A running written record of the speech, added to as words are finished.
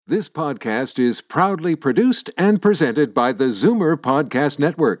This podcast is proudly produced and presented by the Zoomer Podcast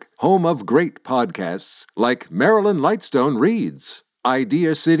Network, home of great podcasts like Marilyn Lightstone Reads,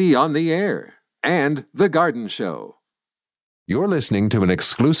 Idea City on the Air, and The Garden Show. You're listening to an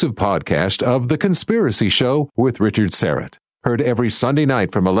exclusive podcast of The Conspiracy Show with Richard Serrett. Heard every Sunday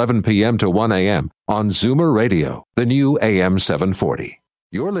night from 11 p.m. to 1 a.m. on Zoomer Radio, the new AM 740.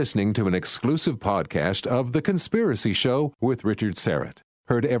 You're listening to an exclusive podcast of The Conspiracy Show with Richard Serrett.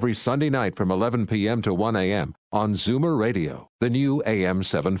 Heard every Sunday night from 11 p.m. to 1 a.m. on Zoomer Radio, the new AM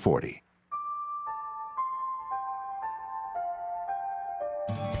 740.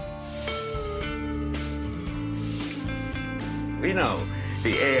 We know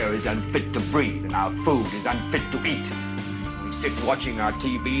the air is unfit to breathe and our food is unfit to eat. We sit watching our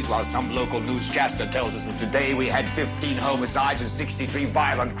TVs while some local newscaster tells us that today we had 15 homicides and 63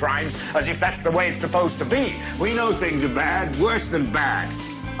 violent crimes, as if that's the way it's supposed to be. We know things are bad, worse than bad.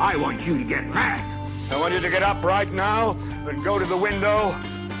 I want you to get mad. I want you to get up right now and go to the window,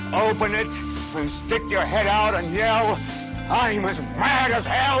 open it, and stick your head out and yell, "I'm as mad as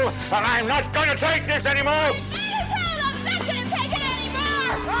hell, and I'm not going to take this anymore!"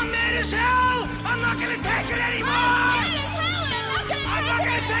 I'm mad as hell! I'm not gonna take it anymore! I'm not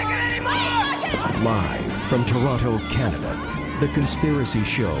gonna take it anymore! Live from Toronto, Canada, The Conspiracy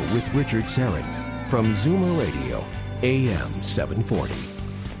Show with Richard Serrett from Zoomer Radio, AM 740.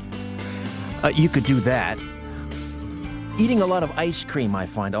 You could do that. Eating a lot of ice cream, I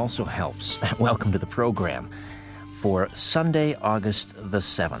find, also helps. Welcome to the program for Sunday, August the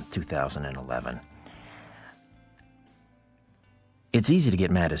 7th, 2011. It's easy to get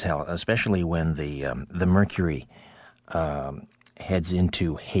mad as hell, especially when the Mercury heads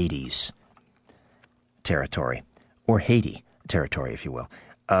into Hades territory, or Haiti territory, if you will.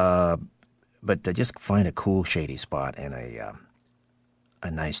 But just find a cool, shady spot and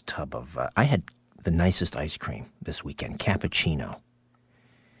a nice tub of... I had the nicest ice cream this weekend, cappuccino.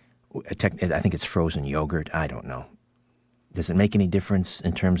 I think it's frozen yogurt. I don't know. Does it make any difference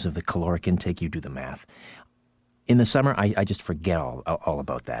in terms of the caloric intake? You do the math. In the summer, I just forget all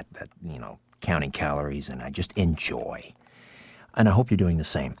about that, counting calories, and I just enjoy. And I hope you're doing the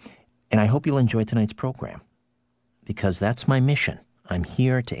same. And I hope you'll enjoy tonight's program, because that's my mission. I'm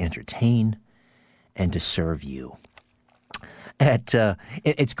here to entertain and to serve you.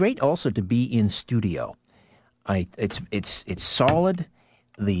 It's great also to be in studio. It's solid.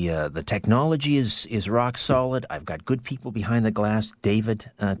 The technology is rock solid. I've got good people behind the glass.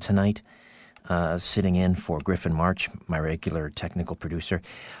 David tonight. Sitting in for Griffin March, my regular technical producer.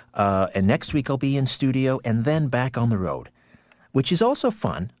 And next week I'll be in studio and then back on the road, which is also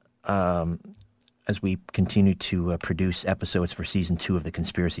fun as we continue to produce episodes for Season 2 of the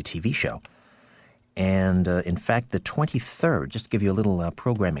Conspiracy TV show. And in fact, the 23rd, just to give you a little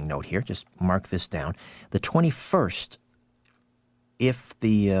programming note here, just mark this down, the 21st, if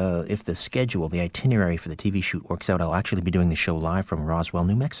the schedule, the itinerary for the TV shoot works out, I'll actually be doing the show live from Roswell,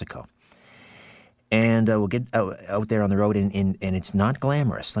 New Mexico. And we'll get out there on the road, and it's not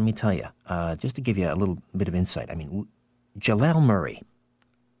glamorous, let me tell you. Just to give you a little bit of insight, I mean, Jalal Murray,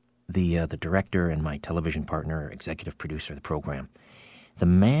 the director and my television partner, executive producer of the program, the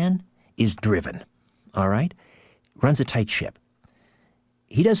man is driven, all right? Runs a tight ship.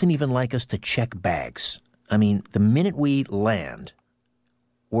 He doesn't even like us to check bags. I mean, the minute we land,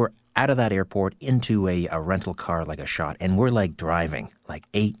 we're out of that airport into a rental car like a shot, and we're like driving like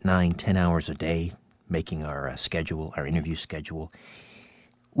 8, 9, 10 hours a day, making our schedule, our interview schedule.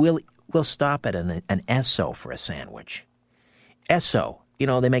 We'll stop at an Esso for a sandwich. Esso,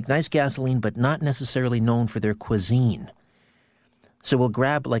 they make nice gasoline, but not necessarily known for their cuisine. So we'll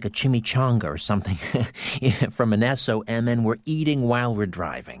grab like a chimichanga or something from an Esso, and then we're eating while we're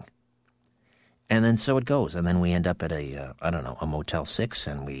driving. And then so it goes. And then we end up at a Motel 6,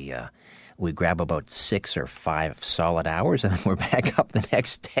 and we grab about 6 or 5 solid hours, and then we're back up the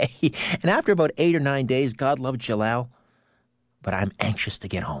next day. And after about 8 or 9 days, God love Jalal, but I'm anxious to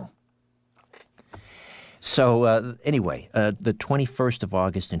get home. So anyway, the 21st of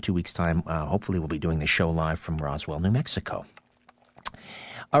August, in 2 weeks' time, hopefully we'll be doing the show live from Roswell, New Mexico.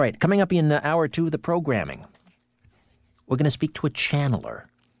 All right, coming up in hour 2 of the programming, we're going to speak to a channeler.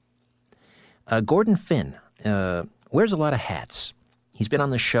 Gordon Finn wears a lot of hats. He's been on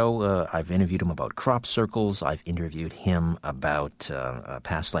the show. I've interviewed him about crop circles. I've interviewed him about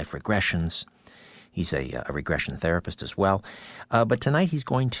past life regressions. He's a regression therapist as well. But tonight he's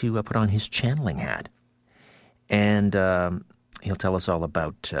going to put on his channeling hat. And he'll tell us all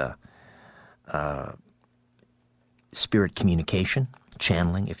about spirit communication,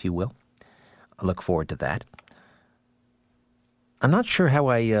 channeling, if you will. I look forward to that. I'm not sure how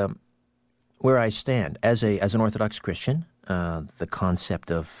where I stand as an Orthodox Christian. The concept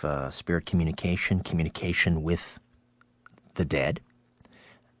of spirit communication with the dead,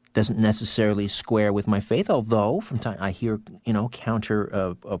 doesn't necessarily square with my faith. Although from time I hear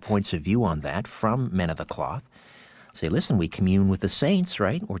counter points of view on that from men of the cloth. Say, listen, we commune with the saints,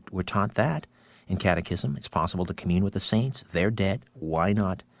 right? We're taught that in catechism. It's possible to commune with the saints. They're dead. Why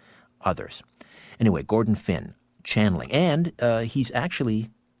not others? Anyway, Gordon Finn channeling, and he's actually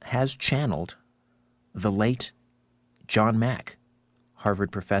has channeled the late John Mack,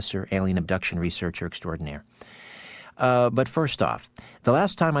 Harvard professor, alien abduction researcher extraordinaire. But first off, the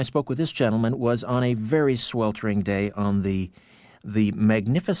last time I spoke with this gentleman was on a very sweltering day on the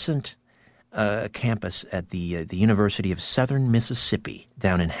magnificent campus at the University of Southern Mississippi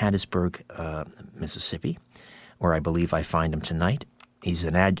down in Hattiesburg, Mississippi, where I believe I find him tonight. He's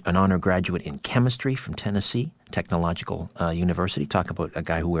an honor graduate in chemistry from Tennessee Technological University. Talk about a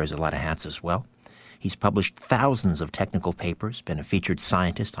guy who wears a lot of hats as well. He's published thousands of technical papers, been a featured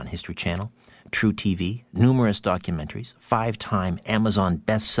scientist on History Channel, True TV, numerous documentaries, 5-time Amazon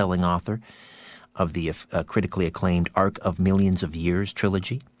best-selling author of the critically acclaimed Arc of Millions of Years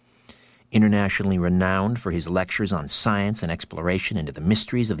trilogy, internationally renowned for his lectures on science and exploration into the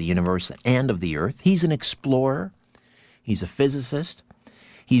mysteries of the universe and of the earth. He's an explorer. He's a physicist.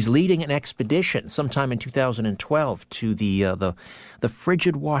 He's leading an expedition sometime in 2012 to the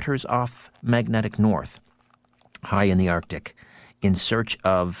frigid waters off magnetic north, high in the Arctic, in search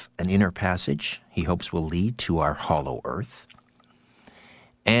of an inner passage he hopes will lead to our hollow earth.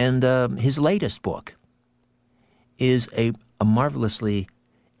 And his latest book is a marvelously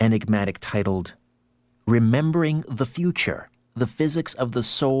enigmatic titled Remembering the Future, the Physics of the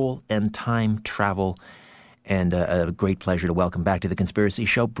Soul and Time Travel. And a great pleasure to welcome back to The Conspiracy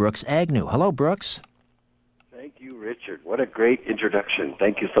Show, Brooks Agnew. Hello, Brooks. Thank you, Richard. What a great introduction.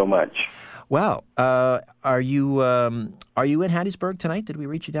 Thank you so much. Well, are you in Hattiesburg tonight? Did we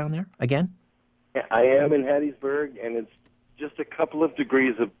reach you down there again? Yeah, I am in Hattiesburg, and it's just a couple of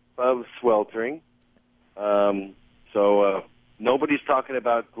degrees above sweltering. So nobody's talking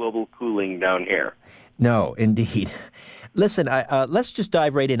about global cooling down here. No, indeed. Listen, let's just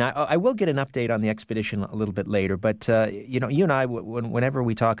dive right in. I will get an update on the expedition a little bit later, but you and I, whenever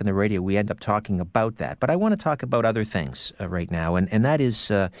we talk on the radio, we end up talking about that. But I want to talk about other things right now, and that is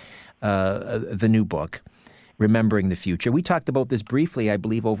the new book, Remembering the Future. We talked about this briefly, I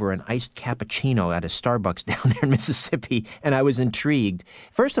believe, over an iced cappuccino at a Starbucks down there in Mississippi, and I was intrigued.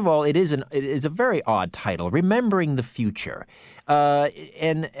 First of all, it is a very odd title, Remembering the Future.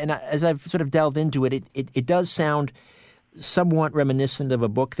 And as I've sort of delved into it, it does sound somewhat reminiscent of a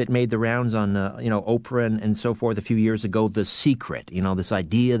book that made the rounds on Oprah and so forth a few years ago, The Secret. This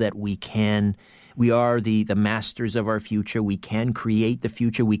idea that we are the masters of our future. We can create the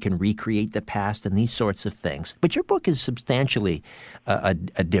future. We can recreate the past and these sorts of things. But your book is substantially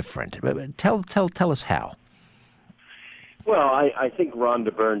different. Tell us how. Well, I think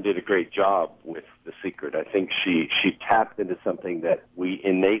Rhonda Byrne did a great job with The Secret. I think she tapped into something that we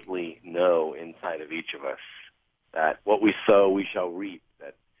innately know inside of each of us, that what we sow, we shall reap,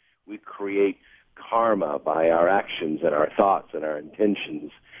 that we create karma by our actions and our thoughts and our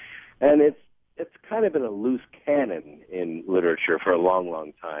intentions. And it's kind of been a loose canon in literature for a long,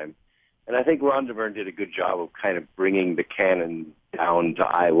 long time. And I think Rhonda Byrne did a good job of kind of bringing the canon down to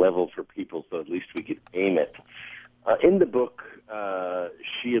eye level for people so at least we could aim it. In the book,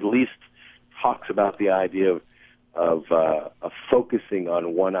 she at least talks about the idea of focusing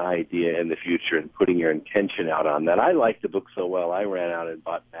on one idea in the future and putting your intention out on that. I liked the book so well, I ran out and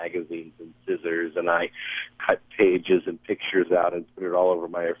bought magazines and scissors, and I cut pages and pictures out and put it all over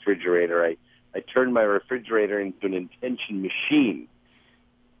my refrigerator. I turned my refrigerator into an intention machine.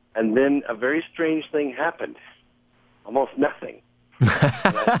 And then a very strange thing happened. Almost nothing.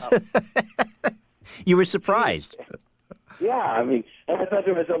 You were surprised. Yeah, I mean, and I thought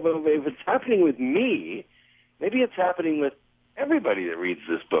to myself, well, if it's happening with me, maybe it's happening with everybody that reads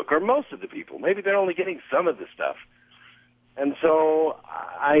this book, or most of the people. Maybe they're only getting some of the stuff. And so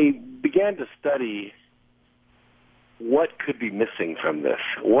I began to study what could be missing from this.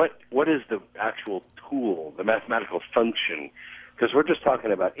 What is the actual tool, the mathematical function? Because we're just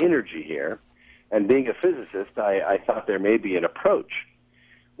talking about energy here. And being a physicist, I thought there may be an approach.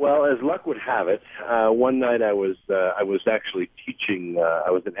 Well, as luck would have it, one night I was actually teaching.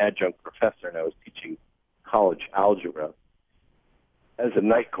 I was an adjunct professor, and I was teaching college algebra as a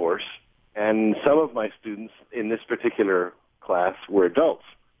night course. And some of my students in this particular class were adults,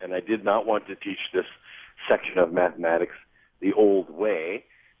 and I did not want to teach this section of mathematics the old way,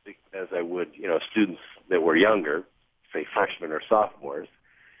 as I would, students that were younger. say, freshmen or sophomores,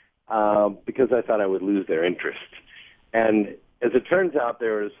 because I thought I would lose their interest. And as it turns out,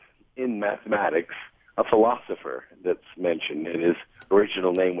 there is, in mathematics, a philosopher that's mentioned, and his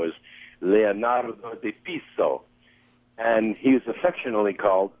original name was Leonardo de Piso, and he was affectionately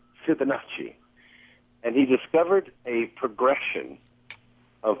called Fibonacci. And he discovered a progression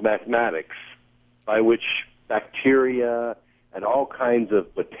of mathematics by which bacteria and all kinds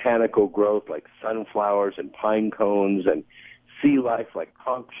of botanical growth like sunflowers and pine cones and sea life like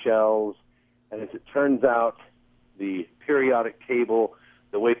conch shells, and as it turns out, the periodic table,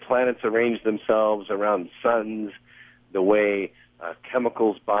 the way planets arrange themselves around suns, the way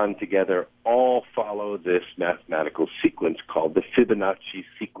chemicals bond together, all follow this mathematical sequence called the Fibonacci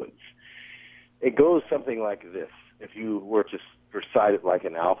sequence. It goes something like this. If you were to recite it like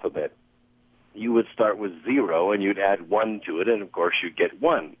an alphabet, you would start with 0 and you'd add 1 to it, and of course you'd get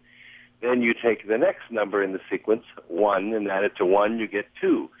 1. Then you take the next number in the sequence, 1, and add it to 1, you get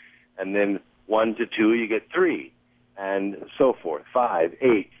 2. And then 1 to 2, you get 3. And so forth, 5,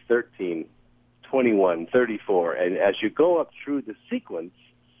 8, 13, 21, 34. And as you go up through the sequence,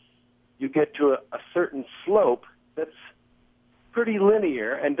 you get to a certain slope that's pretty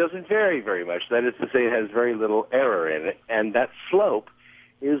linear and doesn't vary very much. That is to say, it has very little error in it. And that slope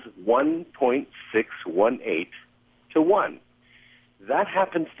is 1.618 to 1. That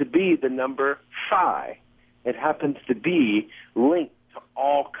happens to be the number phi. It happens to be linked to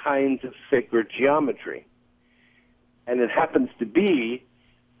all kinds of sacred geometry. And it happens to be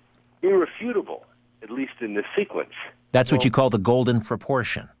irrefutable, at least in this sequence. That's what you call the golden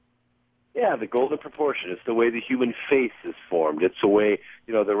proportion. Yeah, the golden proportion. It's the way the human face is formed. It's the way,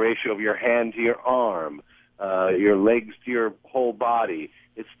 the ratio of your hand to your arm, your legs to your whole body.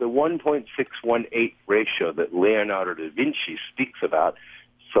 It's the 1.618 ratio that Leonardo da Vinci speaks about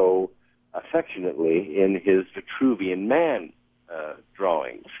so affectionately in his Vitruvian Man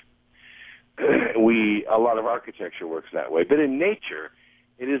drawings. A lot of architecture works that way. But in nature,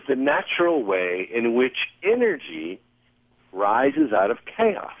 it is the natural way in which energy rises out of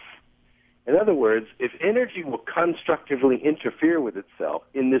chaos. In other words, if energy will constructively interfere with itself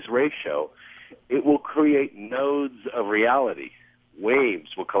in this ratio, it will create nodes of reality.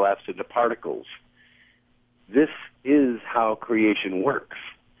 Waves will collapse into particles. This is how creation works.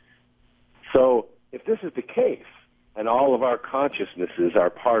 So if this is the case, and all of our consciousnesses are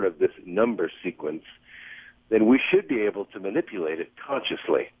part of this number sequence, then we should be able to manipulate it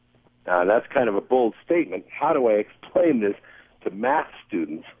consciously. Now, that's kind of a bold statement. How do I explain this to math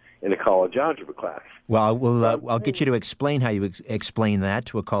students in a college algebra class? Well, I'll get you to explain how you explain that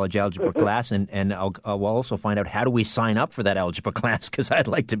to a college algebra class, and I'll also find out how do we sign up for that algebra class, because I'd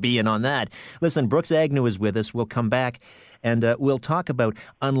like to be in on that. Listen, Brooks Agnew is with us. We'll come back, and we'll talk about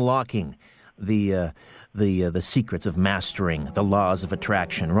unlocking the secrets of mastering the laws of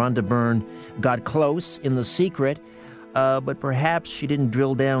attraction. Rhonda Byrne got close in The Secret, but perhaps she didn't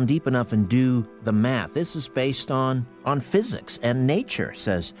drill down deep enough and do the math. This is based on physics and nature,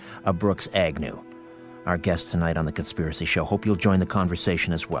 says Brooks Agnew, our guest tonight on The Conspiracy Show. Hope you'll join the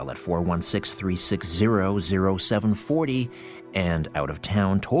conversation as well at 416-360-0740 and out of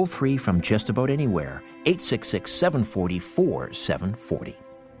town, toll free from just about anywhere, 866-740-4740.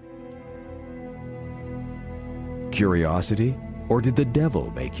 Curiosity, or did the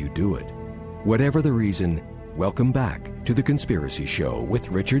devil make you do it? Whatever the reason, welcome back to The Conspiracy Show with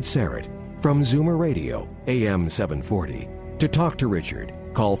Richard Serrett from Zoomer Radio, AM 740. To talk to Richard,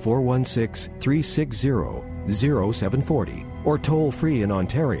 call 416-360-0740 or toll free in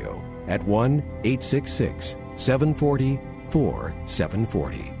Ontario at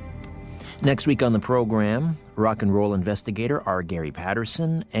 1-866-740-4740. Next week on the program, rock and roll investigator R. Gary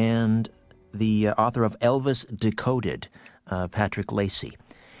Patterson and the author of Elvis Decoded, Patrick Lacey.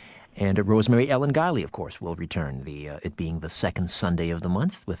 And Rosemary Ellen Guiley, of course, will return, it being the second Sunday of the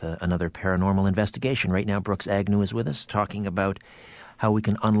month, with another paranormal investigation. Right now, Brooks Agnew is with us, talking about how we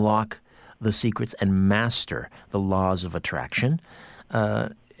can unlock the secrets and master the laws of attraction.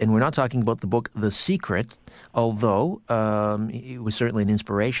 And we're not talking about the book The Secret, although it was certainly an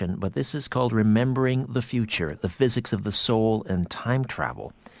inspiration, but this is called Remembering the Future, the Physics of the Soul and Time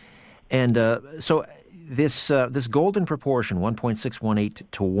Travel. And so this golden proportion, 1.618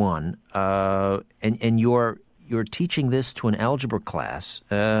 to 1, and you're teaching this to an algebra class.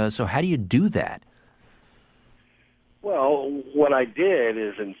 So how do you do that? Well, what I did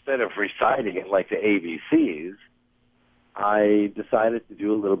is, instead of reciting it like the ABCs, I decided to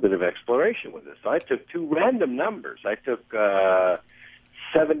do a little bit of exploration with this. So I took two random numbers. I took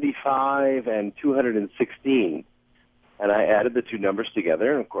 75 and 216. And I added the two numbers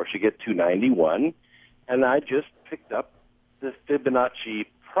together, and of course you get 291. and I just picked up the Fibonacci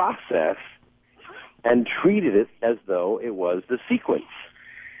process and treated it as though it was the sequence.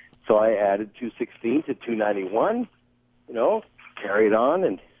 So I added 216 to 291, carried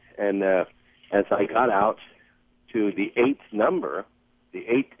on, and as I got out to the eighth number, the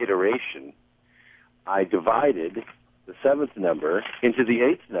eighth iteration, I divided the seventh number into the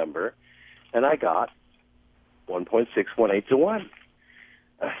eighth number, and I got 1.618 to 1.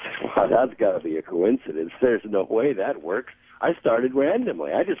 I said, wow, that's got to be a coincidence. There's no way that works. I started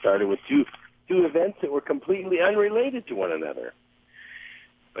randomly. I just started with two events that were completely unrelated to one another.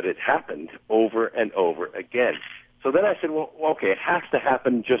 But it happened over and over again. So then I said, well, okay, it has to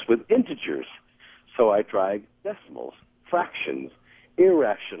happen just with integers. So I tried decimals, fractions,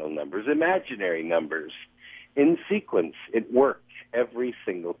 irrational numbers, imaginary numbers. In sequence, it worked every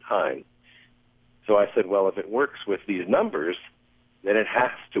single time. So I said, well, if it works with these numbers, then it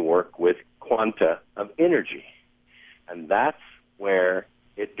has to work with quanta of energy. And that's where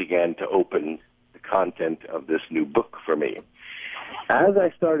it began to open the content of this new book for me. As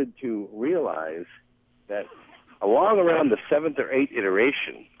I started to realize that along around the seventh or eighth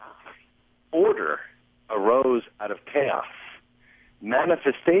iteration, order arose out of chaos.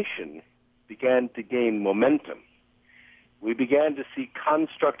 Manifestation began to gain momentum. We began to see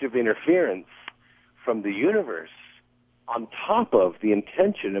constructive interference from the universe on top of the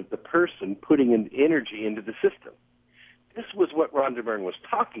intention of the person putting in energy into the system. This was what Rhonda Byrne was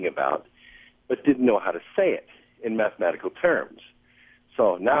talking about, but didn't know how to say it in mathematical terms.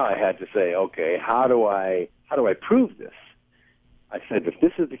 So now I had to say, okay, how do I prove this? I said, if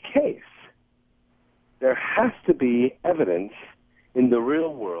this is the case, there has to be evidence in the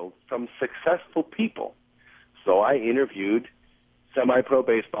real world from successful people. So I interviewed semi-pro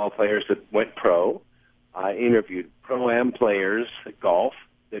baseball players that went pro. I interviewed pro-am players at golf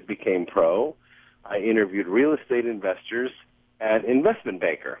that became pro. I interviewed real estate investors and investment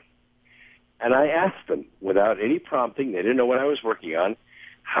banker. And I asked them, without any prompting, they didn't know what I was working on,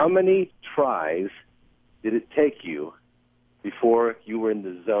 how many tries did it take you before you were in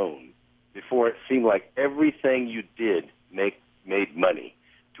the zone, before it seemed like everything you did made money,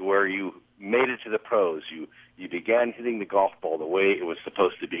 to where you made it to the pros, you began hitting the golf ball the way it was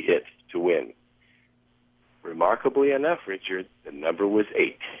supposed to be hit to win? Remarkably enough, Richard, the number was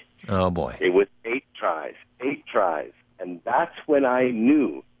 8. Oh, boy. It was 8 tries. And that's when I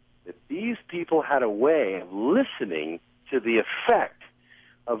knew that these people had a way of listening to the effect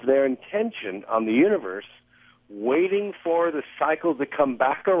of their intention on the universe, waiting for the cycle to come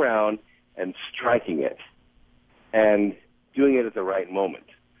back around and striking it and doing it at the right moment.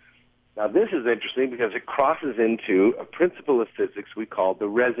 Now, this is interesting because it crosses into a principle of physics we call the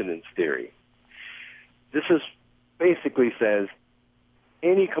resonance theory. This is basically says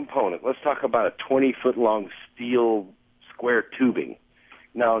any component, let's talk about a 20-foot-long steel square tubing.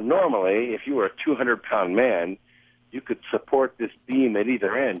 Now, normally, if you were a 200-pound man, you could support this beam at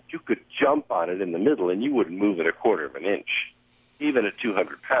either end. You could jump on it in the middle, and you wouldn't move it a quarter of an inch, even at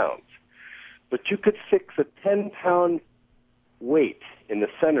 200 pounds. But you could fix a 10-pound weight in the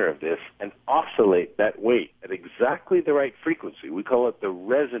center of this and oscillate that weight at exactly the right frequency. We call it the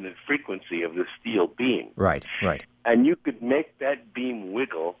resonant frequency of the steel beam. Right. And you could make that beam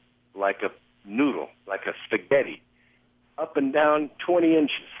wiggle like a noodle, like a spaghetti, up and down 20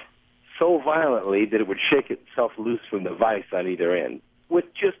 inches, so violently that it would shake itself loose from the vise on either end, with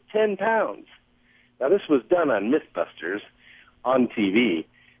just 10 pounds. Now, this was done on Mythbusters on TV,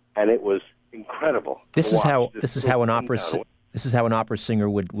 and it was incredible. This is how an opera singer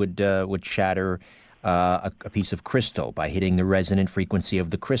would shatter a piece of crystal by hitting the resonant frequency of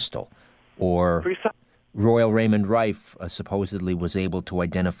the crystal. Or Royal Raymond Rife supposedly was able to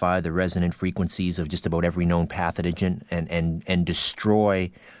identify the resonant frequencies of just about every known pathogen and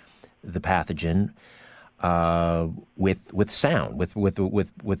destroy the pathogen with sound, with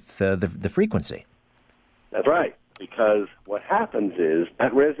the frequency. That's right, because what happens is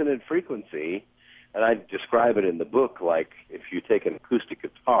that resonant frequency, and I describe it in the book like if you take an acoustic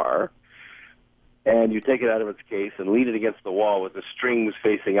guitar and you take it out of its case and lean it against the wall with the strings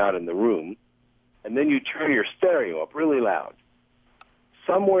facing out in the room, and then you turn your stereo up really loud.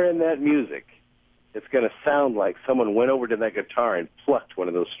 Somewhere in that music, it's going to sound like someone went over to that guitar and plucked one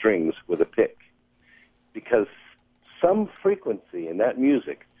of those strings with a pick, because some frequency in that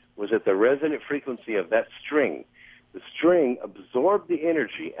music was at the resonant frequency of that string. The string absorbed the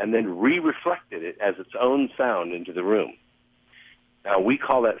energy and then re-reflected it as its own sound into the room. Now, we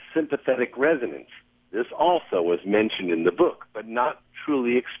call that sympathetic resonance. This also was mentioned in the book, but not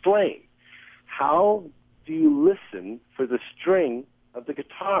truly explained. How do you listen for the string of the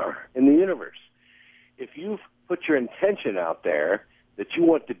guitar in the universe? if you've put your intention out there that you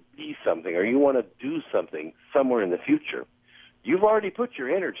want to be something or you want to do something somewhere in the future, you've already put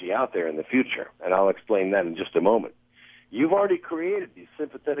your energy out there in the future, and I'll explain that in just a moment. You've already created these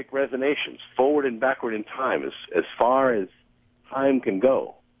sympathetic resonations forward and backward in time as far as time can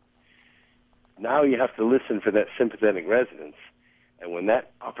go. Now you have to listen for that sympathetic resonance, and when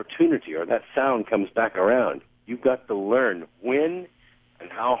that opportunity or that sound comes back around, you've got to learn when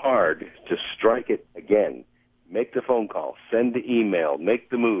and how hard to strike it again. Make the phone call, send the email,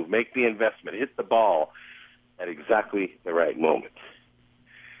 make the move, make the investment, hit the ball at exactly the right moment.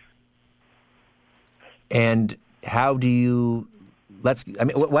 And how do you?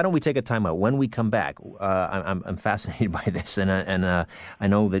 Why don't we take a time out? When we come back, I'm fascinated by this, and I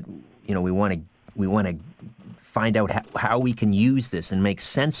know that we want to find out how we can use this and make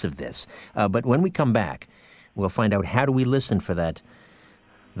sense of this. But when we come back, we'll find out how do we listen for that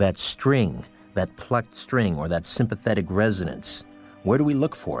string, that plucked string, or that sympathetic resonance. Where do we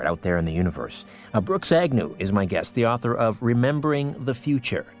look for it out there in the universe? Brooks Agnew is my guest, the author of Remembering the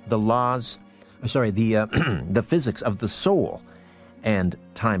Future, the physics of the soul and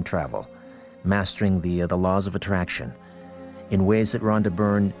time travel, mastering the laws of attraction in ways that Rhonda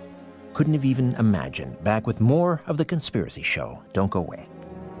Byrne couldn't have even imagined. Back with more of The Conspiracy Show. Don't go away.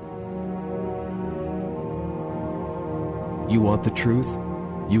 You want the truth?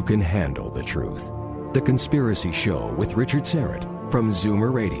 You can handle the truth. The Conspiracy Show with Richard Serrett from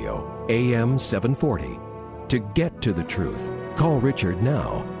Zoomer Radio, AM 740. To get to the truth, call Richard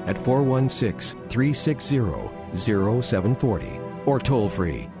now at 416-360-0740 or toll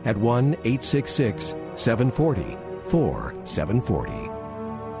free at 1-866-740-4740.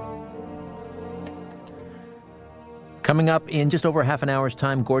 Coming up in just over half an hour's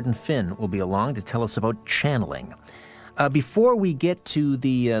time, Gordon Finn will be along to tell us about channeling. Before we get to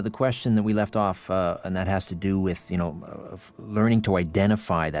the question that we left off, and that has to do with learning to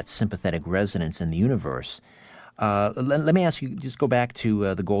identify that sympathetic resonance in the universe, let me ask you, just go back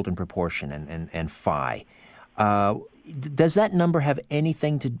to the golden proportion and phi. Does that number have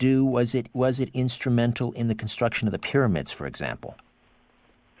anything to do? Was it instrumental in the construction of the pyramids, for example?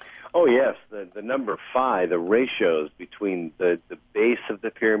 Oh yes, the number phi, the ratios between the base of the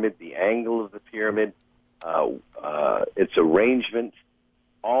pyramid, the angle of the pyramid, its arrangement,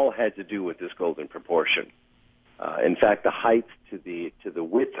 all had to do with this golden proportion. In fact, the height to the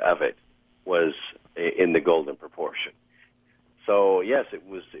width of it was in the golden proportion. So yes, it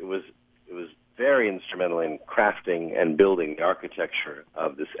was very instrumental in crafting and building the architecture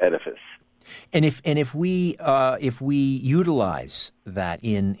of this edifice. And if we utilize that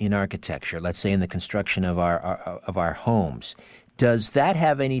in architecture, let's say in the construction of our homes, does that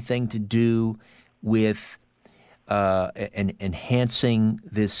have anything to do with enhancing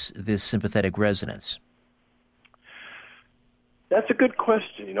this sympathetic resonance? That's a good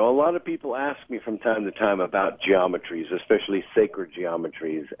question. A lot of people ask me from time to time about geometries, especially sacred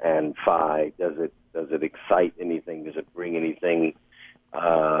geometries, and phi. Does it excite anything? Does it bring anything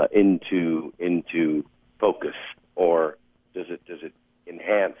into focus, or does it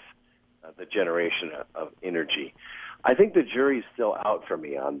enhance the generation of energy? I think the jury's still out for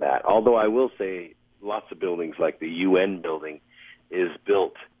me on that. Although I will say, lots of buildings like the UN building is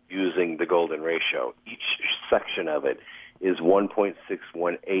built using the golden ratio. Each section of it is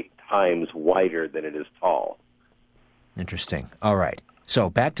 1.618 times wider than it is tall. Interesting. All right.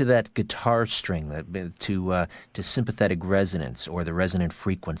 So back to that guitar string, to sympathetic resonance or the resonant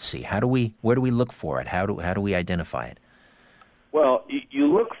frequency. Where do we look for it? How do we identify it? Well,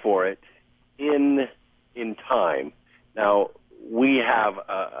 you look for it in time. Now, we have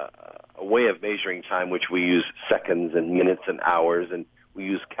a way of measuring time which we use seconds and minutes and hours, and we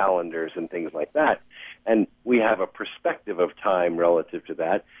use calendars and things like that. And we have a perspective of time relative to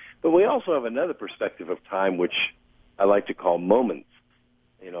that. But we also have another perspective of time which I like to call moments.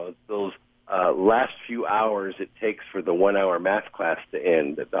 Those last few hours it takes for the 1 hour math class to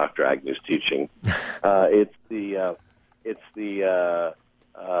end that Dr. Agnew's teaching. It's the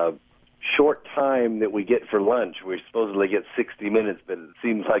short time that we get for lunch. We supposedly get 60 minutes, but it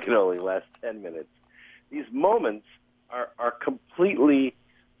seems like it only lasts 10 minutes. These moments are completely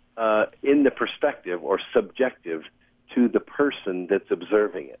in the perspective or subjective to the person that's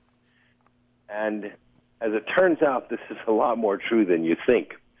observing it. And as it turns out, this is a lot more true than you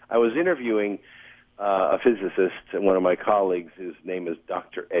think. I was interviewing a physicist, and one of my colleagues, his name is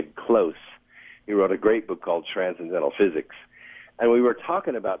Dr. Ed Close. He wrote a great book called Transcendental Physics. And we were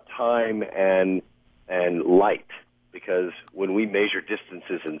talking about time and light, because when we measure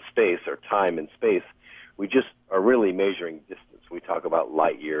distances in space, or time in space, we just are really measuring distance. We talk about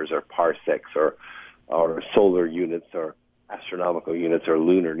light years or parsecs or or solar units or astronomical units or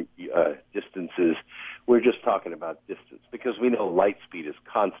lunar distances. We're just talking about distance because we know light speed is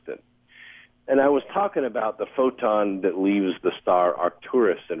constant. And I was talking about the photon that leaves the star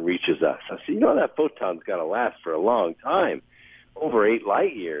Arcturus and reaches us. I said, that photon's got to last for a long time, over 8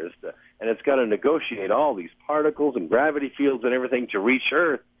 light years, and it's got to negotiate all these particles and gravity fields and everything to reach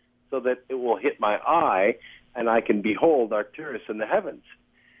Earth so that it will hit my eye and I can behold Arcturus in the heavens.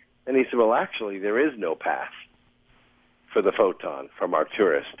 And he said, well, actually, there is no path for the photon from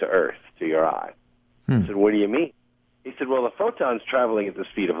Arcturus to Earth to your eye. I said, what do you mean? He said, well, the photon's traveling at the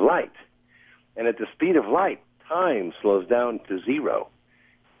speed of light. And at the speed of light, time slows down to 0.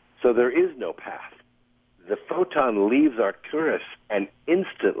 So there is no path. The photon leaves Arcturus and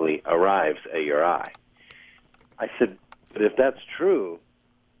instantly arrives at your eye. I said, but if that's true,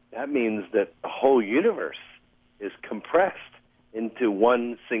 that means that the whole universe is compressed into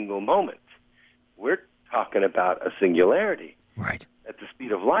one single moment. We're talking about a singularity. Right. At the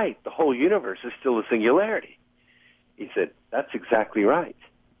speed of light, the whole universe is still a singularity. He said, that's exactly right.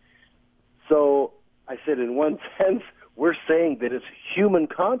 So I said, in one sense, we're saying that it's human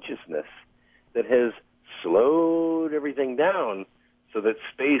consciousness that has slowed everything down so that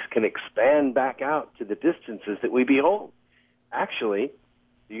space can expand back out to the distances that we behold. Actually,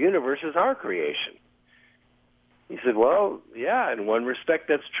 the universe is our creation. He said, well, yeah, in one respect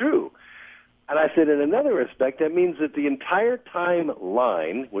that's true. And I said, in another respect, that means that the entire time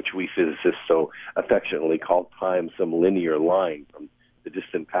line, which we physicists so affectionately call time, some linear line from the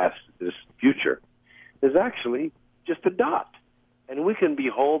distant past to the distant future, is actually just a dot. And we can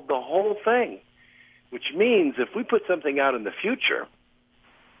behold the whole thing, which means if we put something out in the future,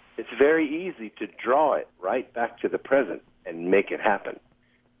 it's very easy to draw it right back to the present and make it happen.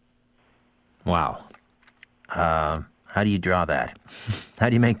 Wow. How do you draw that? How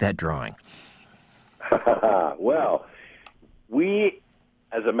do you make that drawing? Well, we,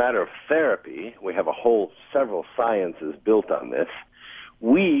 as a matter of therapy, we have several sciences built on this.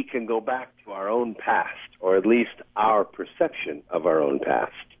 We can go back to our own past, or at least our perception of our own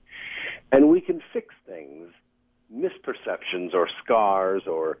past. And we can fix things, misperceptions or scars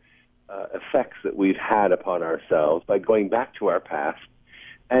or effects that we've had upon ourselves by going back to our past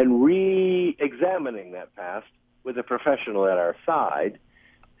and re-examining that past with a professional at our side,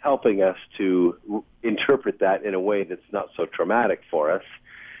 helping us to interpret that in a way that's not so traumatic for us.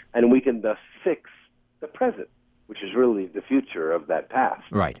 And we can thus fix the present, which is really the future of that past.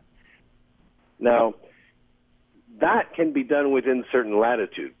 Right. Now, that can be done within certain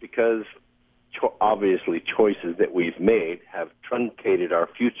latitude because obviously choices that we've made have truncated our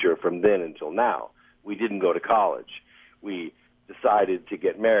future from then until now. We didn't go to college. We decided to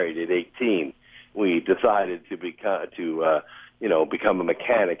get married at 18. We decided to become a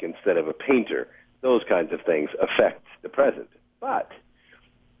mechanic instead of a painter. Those kinds of things affect the present. But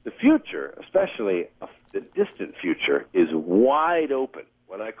the future, especially the distant future, is wide open,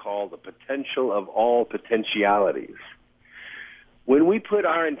 what I call the potential of all potentialities. When we put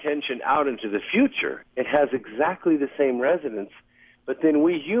our intention out into the future, it has exactly the same resonance, but then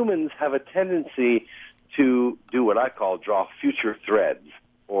we humans have a tendency to do what I call draw future threads,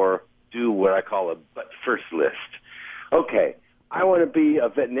 or do what I call a but first list. Okay, I want to be a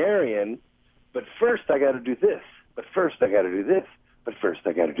veterinarian, but first I got to do this, but first I got to do this, but first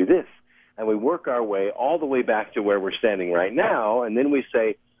I got to do this. And we work our way all the way back to where we're standing right now, and then we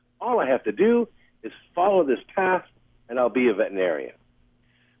say, all I have to do is follow this path, and I'll be a veterinarian.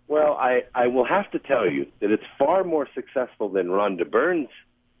 Well, I will have to tell you that it's far more successful than Rhonda Byrne's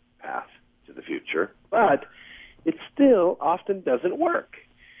path to the future, but it still often doesn't work.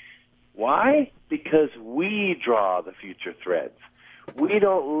 Why? Because we draw the future threads. We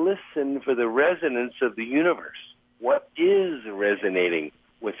don't listen for the resonance of the universe. What is resonating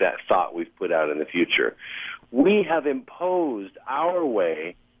with that thought we've put out in the future? We have imposed our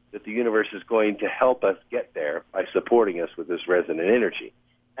way that the universe is going to help us get there by supporting us with this resonant energy.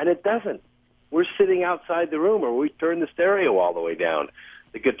 And it doesn't. We're sitting outside the room, or we turn the stereo all the way down.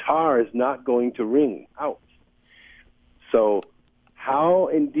 The guitar is not going to ring out. So how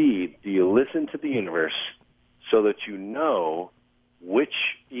indeed do you listen to the universe so that you know which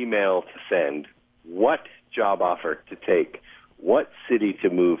email to send, what job offer to take, what city to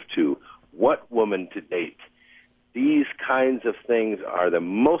move to, what woman to date? These kinds of things are the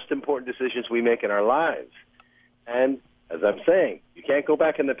most important decisions we make in our lives. And as I'm saying, you can't go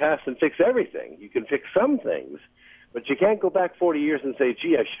back in the past and fix everything. You can fix some things, but you can't go back 40 years and say,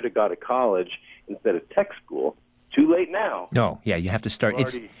 gee, I should have gone to college instead of tech school. too late now. No, yeah, you have to start.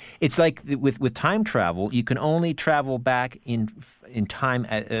 It's like with time travel. You can only travel back in time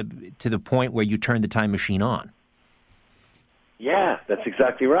to the point where you turn the time machine on. Yeah, that's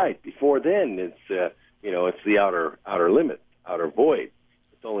exactly right. Before then, it's it's the outer limit, outer void.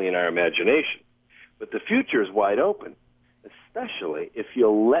 It's only in our imagination. But the future is wide open, especially if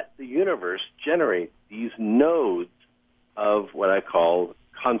you'll let the universe generate these nodes of what I call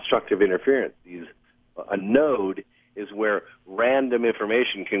constructive interference. A node is where random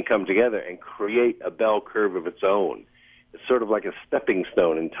information can come together and create a bell curve of its own. It's sort of like a stepping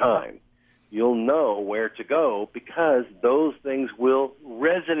stone in time. You'll know where to go because those things will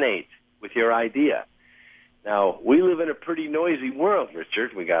resonate with your idea. Now, we live in a pretty noisy world,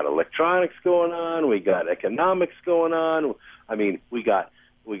 Richard. We got electronics going on. We got economics going on. I mean, we got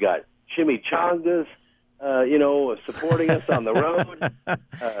chimichangas, supporting us on the road.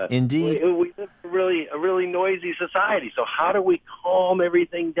 Indeed. We live in a really noisy society. So how do we calm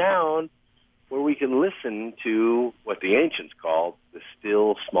everything down where we can listen to what the ancients called the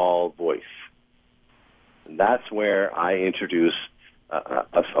still small voice? And that's where I introduce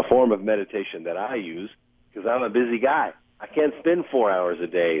a form of meditation that I use because I'm a busy guy. I can't spend 4 hours a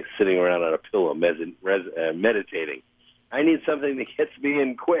day sitting around on a pillow meditating. I need something that gets me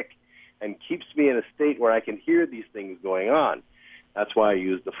in quick and keeps me in a state where I can hear these things going on. That's why I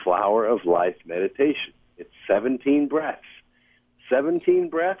use the Flower of Life meditation. It's 17 breaths. 17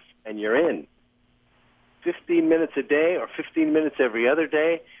 breaths, and you're in. 15 minutes a day or 15 minutes every other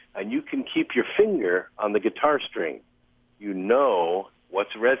day, and you can keep your finger on the guitar string. You know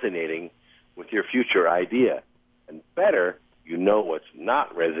what's resonating with your future idea. And better, you know what's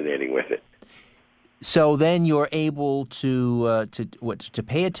not resonating with it. So then you're able to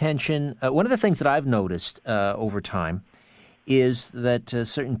pay attention. One of the things that I've noticed over time is that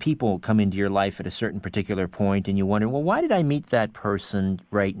certain people come into your life at a certain particular point, and you wonder, well, why did I meet that person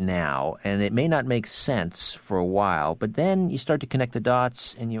right now? And it may not make sense for a while, but then you start to connect the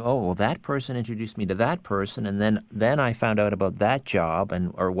dots, and that person introduced me to that person, and then I found out about that job,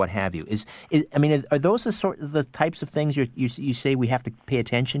 or what have you. Are those the types of things you say we have to pay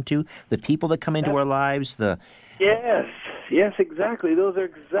attention to? The people that come into our lives, Yes, exactly. Those are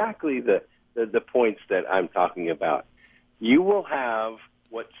exactly the points that I'm talking about. You will have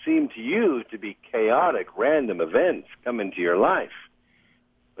what seem to you to be chaotic, random events come into your life.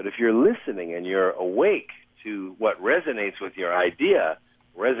 But if you're listening and you're awake to what resonates with your idea,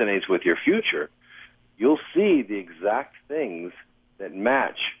 resonates with your future, you'll see the exact things that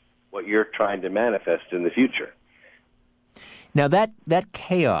match what you're trying to manifest in the future. Now that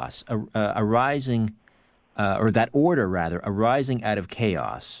chaos arising, or that order rather, arising out of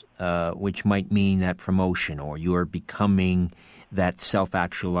chaos, which might mean that promotion, or you're becoming that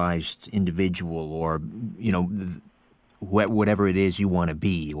self-actualized individual, or whatever it is you want to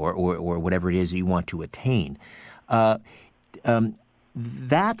be, or whatever it is you want to attain.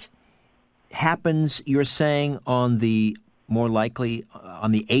 That happens, you're saying, on the more likely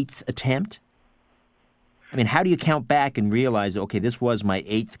on the 8th attempt? I mean, how do you count back and realize, okay, this was my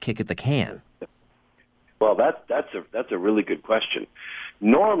 8th kick at the can? Well, that's a really good question.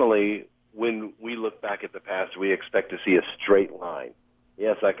 Normally, when we look back at the past, we expect to see a straight line.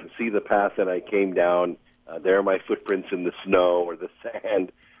 Yes, I can see the path that I came down. There are my footprints in the snow or the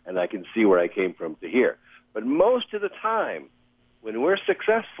sand, and I can see where I came from to here. But most of the time, when we're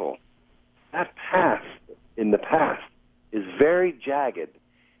successful, that path in the past is very jagged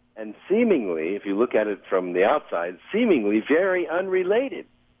and seemingly, if you look at it from the outside, seemingly very unrelated.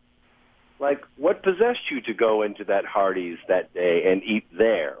 Like, what possessed you to go into that Hardee's that day and eat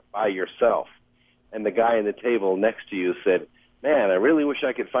there by yourself? And the guy at the table next to you said, man, I really wish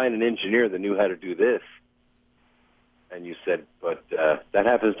I could find an engineer that knew how to do this. And you said, but that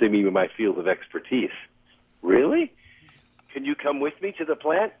happens to be my field of expertise. Really? Can you come with me to the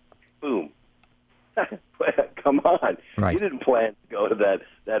plant? Boom. Come on. Right. You didn't plan to go to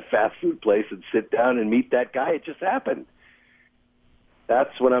that fast food place and sit down and meet that guy. It just happened.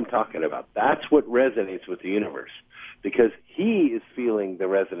 That's what I'm talking about. That's what resonates with the universe, because he is feeling the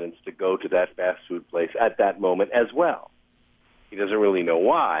resonance to go to that fast food place at that moment as well. He doesn't really know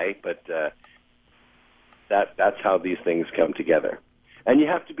why, but that's how these things come together. And you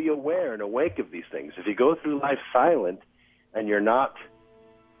have to be aware and awake of these things. If you go through life silent and you're not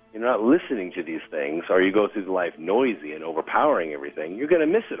listening to these things, or you go through life noisy and overpowering everything, you're going to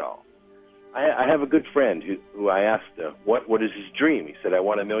miss it all. I have a good friend who I asked, what is his dream? He said, I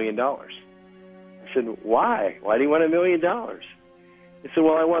want $1 million. I said, why? Why do you want $1 million? He said,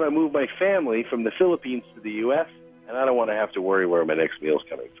 well, I want to move my family from the Philippines to the U.S., and I don't want to have to worry where my next meal is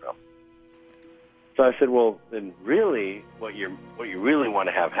coming from. So I said, well, then really what you really want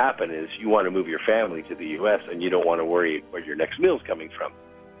to have happen is you want to move your family to the U.S. and you don't want to worry where your next meal's coming from.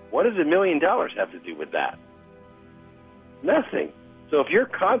 What does $1 million have to do with that? Nothing. So if you're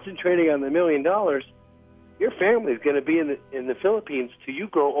concentrating on the $1 million, your family is going to be in the Philippines till you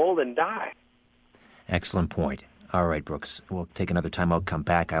grow old and die. Excellent point. All right, Brooks, we'll take another time out, come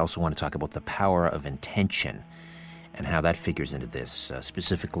back. I also want to talk about the power of intention and how that figures into this,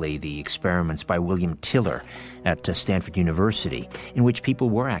 specifically the experiments by William Tiller at Stanford University, in which people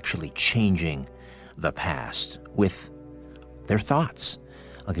were actually changing the past with their thoughts.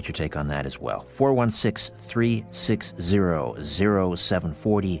 I'll get your take on that as well.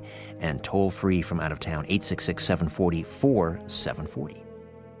 416-360-0740 and toll-free from out of town, 866-740-4740.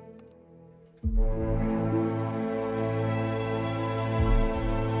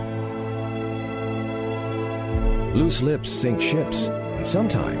 Loose lips sink ships, and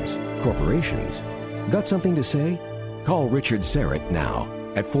sometimes corporations. Got something to say? Call Richard Serrett now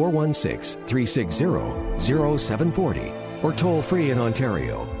at 416-360-0740 or toll free in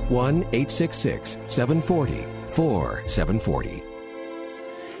Ontario, 1-866-740-4740.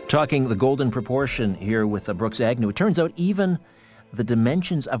 Talking the golden proportion here with Brooks Agnew. It turns out even the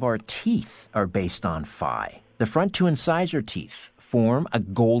dimensions of our teeth are based on phi. The front two incisor teeth form a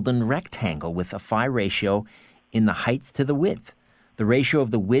golden rectangle with a phi ratio in the height to the width. The ratio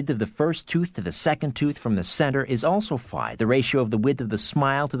of the width of the first tooth to the second tooth from the center is also phi. The ratio of the width of the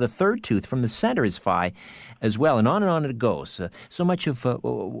smile to the third tooth from the center is phi as well. And on it goes. So much of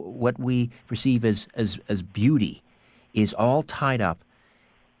what we perceive as beauty is all tied up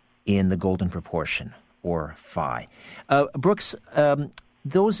in the golden proportion, or phi. Brooks,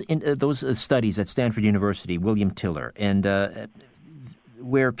 those studies at Stanford University, William Tiller, and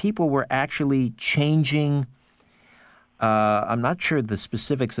where people were actually changing, I'm not sure the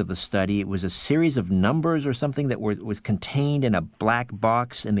specifics of the study. It was a series of numbers or something that was contained in a black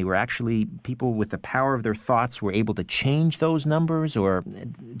box, and they were actually, people with the power of their thoughts were able to change those numbers, or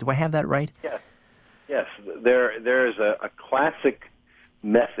do I have that right? Yes. There is a classic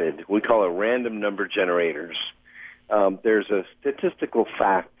method we call a random number generators. There's a statistical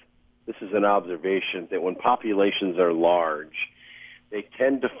fact, this is an observation, that when populations are large, they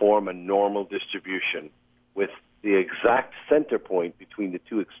tend to form a normal distribution with the exact center point between the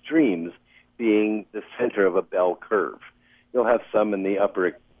two extremes being the center of a bell curve. You'll have some in the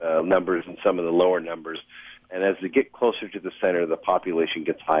upper numbers and some in the lower numbers, and as they get closer to the center, the population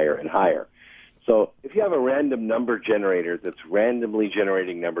gets higher and higher. So if you have a random number generator that's randomly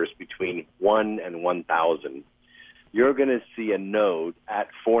generating numbers between 1 and 1,000, you're going to see a node at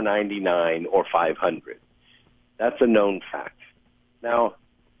 499 or 500. That's a known fact. Now,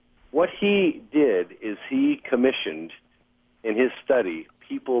 what he did is he commissioned in his study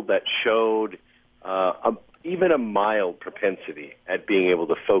people that showed even a mild propensity at being able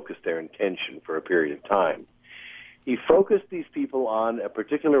to focus their intention for a period of time. He focused these people on a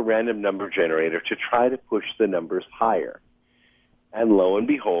particular random number generator to try to push the numbers higher. And lo and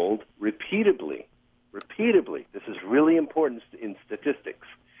behold, repeatedly, this is really important in statistics,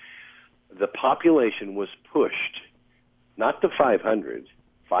 the population was pushed not to 500,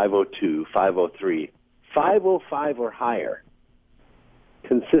 502, 503, 505 or higher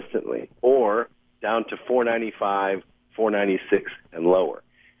consistently, or down to 495, 496 and lower.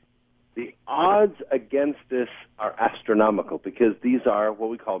 The odds against this are astronomical because these are what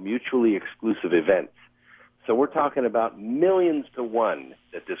we call mutually exclusive events. So we're talking about millions to one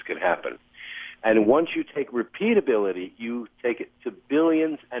that this could happen. And once you take repeatability, you take it to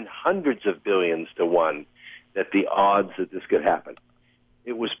billions and hundreds of billions to one that the odds that this could happen.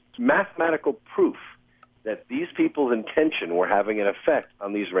 It was mathematical proof that these people's intention were having an effect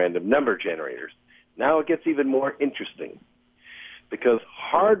on these random number generators. Now it gets even more interesting, because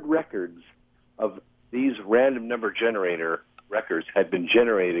hard records of these random number generator records had been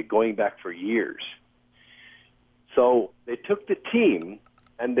generated going back for years. So they took the team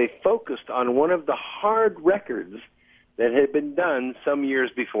and they focused on one of the hard records that had been done some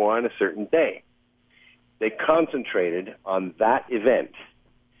years before on a certain day. They concentrated on that event,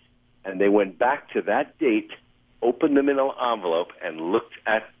 and they went back to that date, opened the middle envelope, and looked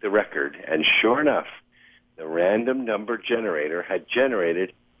at the record. And sure enough, the random number generator had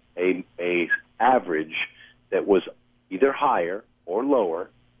generated a average that was either higher or lower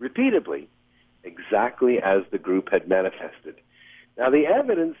repeatedly, exactly as the group had manifested. Now, the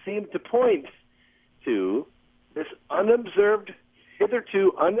evidence seemed to point to this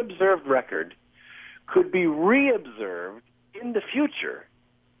hitherto unobserved record could be reobserved in the future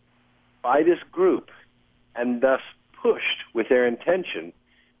by this group and thus pushed with their intention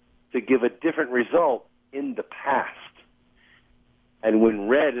to give a different result in the past. And when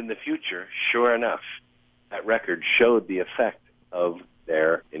read in the future, sure enough, that record showed the effect of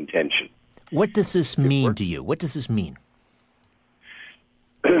their intention. What does this mean to you? What does this mean?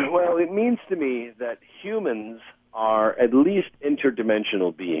 Well, it means to me that humans are at least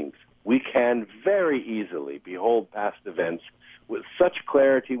interdimensional beings. We can very easily behold past events with such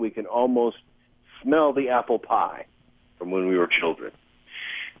clarity we can almost smell the apple pie from when we were children.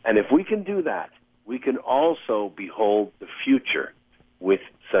 And if we can do that, we can also behold the future with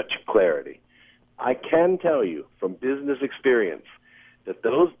such clarity. I can tell you from business experience that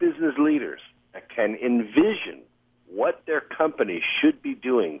those business leaders that can envision what their company should be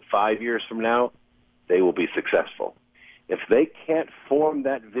doing 5 years from now, they will be successful. If they can't form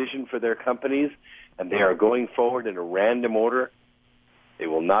that vision for their companies and they are going forward in a random order, they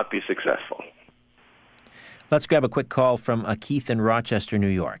will not be successful. Let's grab a quick call from Keith in Rochester, New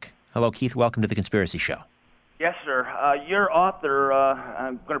York. Hello, Keith. Welcome to The Conspiracy Show. Yes, sir. Your author,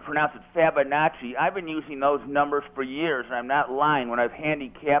 I'm going to pronounce it Fibonacci. I've been using those numbers for years, and I'm not lying when I've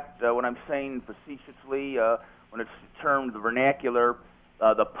handicapped, when I'm saying facetiously, when it's termed the vernacular,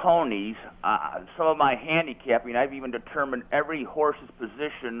 the ponies. Some of my handicapping, I've even determined every horse's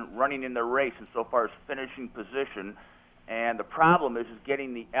position running in the race insofar as finishing position. And the problem is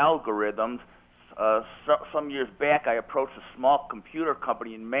getting the algorithms. Some years back, I approached a small computer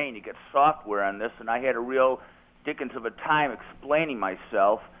company in Maine to get software on this, and I had a real dickens of a time explaining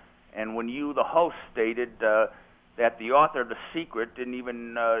myself. And when you, the host, stated that the author of The Secret didn't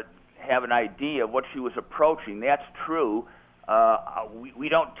even have an idea of what she was approaching, that's true. We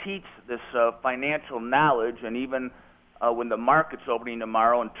don't teach this financial knowledge, and even when the market's opening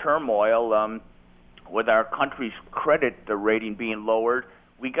tomorrow in turmoil, with our country's credit rating being lowered,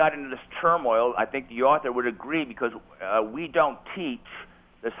 we got into this turmoil. I think the author would agree, because we don't teach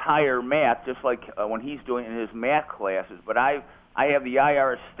this higher math, just like when he's doing in his math classes. But I have the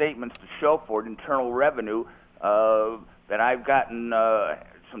IRS statements to show for it, internal revenue, that I've gotten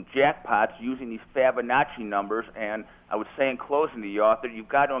some jackpots using these Fibonacci numbers. And I would say in closing to the author, you've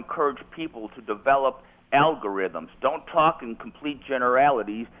got to encourage people to develop algorithms. Don't talk in complete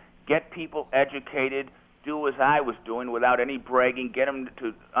generalities. Get people educated. Do as I was doing without any bragging. Get them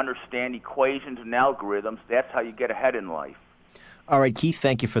to understand equations and algorithms. That's how you get ahead in life. All right, Keith,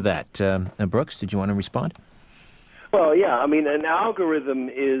 thank you for that. Brooks, did you want to respond? Well, yeah. I mean, an algorithm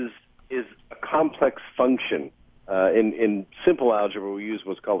is a complex function. In simple algebra, we use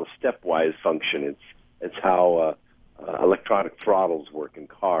what's called a stepwise function. It's how electronic throttles work in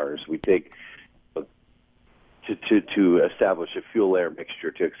cars. We take to establish a fuel-air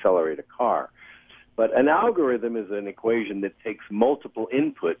mixture to accelerate a car. But an algorithm is an equation that takes multiple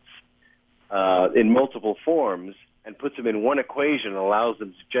inputs in multiple forms and puts them in one equation and allows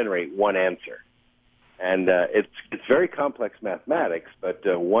them to generate one answer. And it's very complex mathematics, but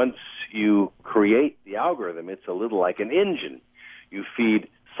once you create the algorithm, it's a little like an engine. You feed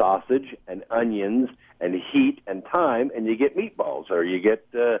sausage and onions and heat and time, and you get meatballs, or you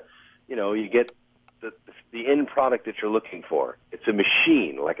get the end product that you're looking for. It's a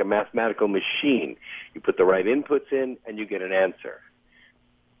machine, like a mathematical machine. You put the right inputs in, and you get an answer.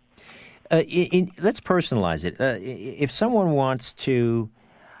 Let's personalize it. If someone wants to,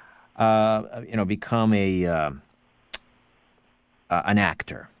 become an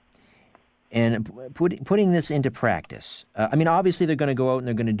actor, and putting this into practice. Obviously they're going to go out and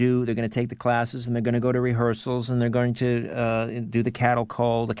they're going to take the classes, and they're going to go to rehearsals, and they're going to do the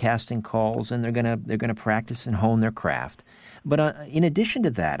casting calls, and they're going to practice and hone their craft. But in addition to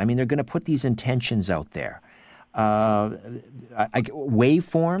that, they're going to put these intentions out there.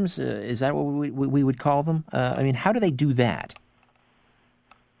 Waveforms, is that what we would call them? How do they do that?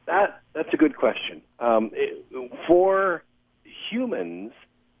 That's a good question. For humans,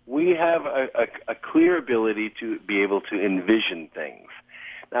 we have a clear ability to be able to envision things.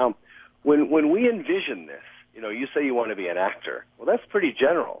 Now, when we envision this, you say you want to be an actor. Well, that's pretty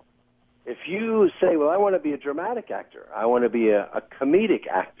general. If you say, well, I want to be a dramatic actor, I want to be a comedic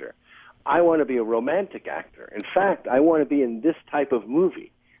actor, I want to be a romantic actor. In fact, I want to be in this type of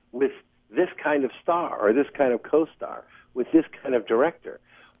movie with this kind of star or this kind of co-star with this kind of director.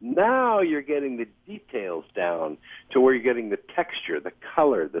 Now you're getting the details down to where you're getting the texture, the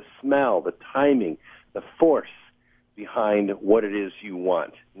color, the smell, the timing, the force behind what it is you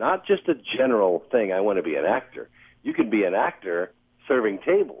want. Not just a general thing, I want to be an actor. You can be an actor serving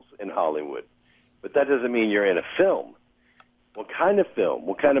tables in Hollywood, but that doesn't mean you're in a film. What kind of film?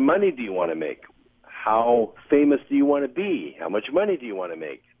 What kind of money do you want to make? How famous do you want to be? How much money do you want to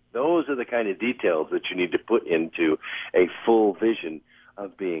make? Those are the kind of details that you need to put into a full vision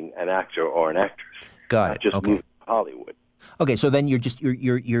of being an actor or an actress. Got it. Just Okay. moving to Hollywood. Okay, so then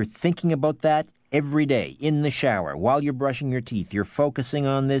you're thinking about that every day in the shower while you're brushing your teeth. You're focusing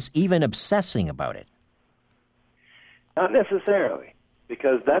on this, even obsessing about it. Not necessarily,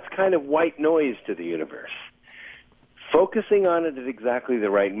 because that's kind of white noise to the universe. Focusing on it at exactly the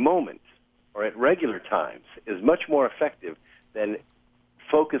right moment or at regular times is much more effective than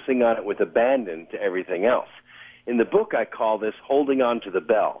focusing on it with abandon to everything else. In the book, I call this holding on to the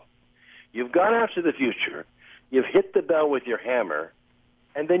bell. You've gone out to the future, you've hit the bell with your hammer,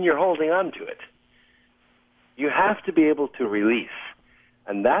 and then you're holding on to it. You have to be able to release.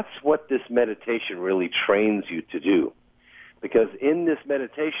 And that's what this meditation really trains you to do. Because in this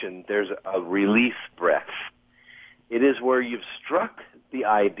meditation, there's a release breath. It is where you've struck the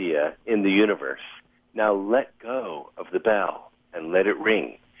idea in the universe. Now let go of the bell and let it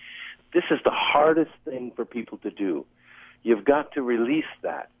ring. This is the hardest thing for people to do. You've got to release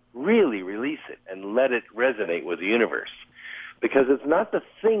that, really release it, and let it resonate with the universe. Because it's not the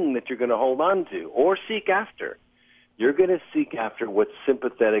thing that you're going to hold on to or seek after. You're going to seek after what's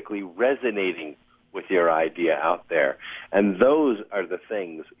sympathetically resonating with your idea out there. And those are the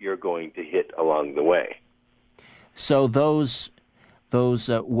things you're going to hit along the way. So those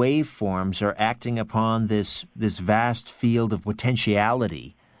waveforms are acting upon this vast field of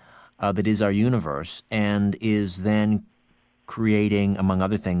potentiality that is our universe, and is then creating, among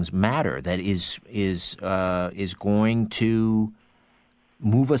other things, matter that is going to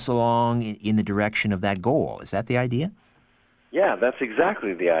move us along in the direction of that goal. Is that the idea? Yeah, that's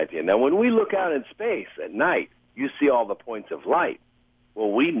exactly the idea. Now, when we look out in space at night, you see all the points of light.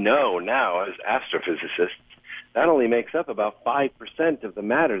 Well, we know now as astrophysicists that only makes up about 5% of the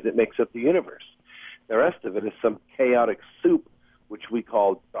matter that makes up the universe. The rest of it is some chaotic soup, which we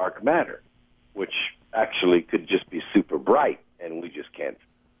call dark matter, which actually could just be super bright, and we just can't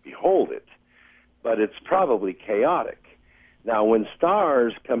behold it. But it's probably chaotic. Now, when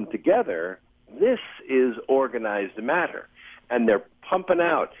stars come together, this is organized matter, and they're pumping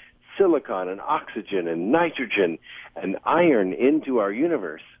out silicon and oxygen and nitrogen and iron into our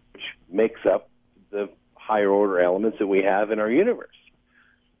universe, which makes up the higher order elements that we have in our universe.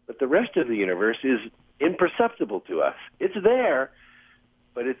 But the rest of the universe is imperceptible to us. It's there,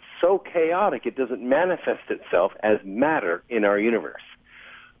 but it's so chaotic it doesn't manifest itself as matter in our universe.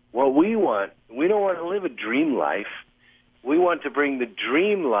 What we don't want to live a dream life. We want to bring the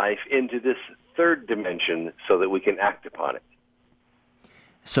dream life into this third dimension so that we can act upon it.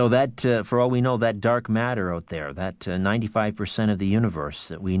 So that, for all we know, that dark matter out there, that 95% of the universe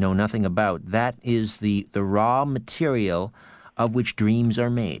that we know nothing about, that is the raw material of which dreams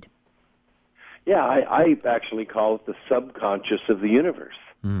are made. Yeah, I actually call it the subconscious of the universe.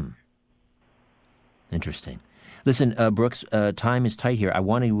 Interesting. Listen, Brooks, time is tight here. I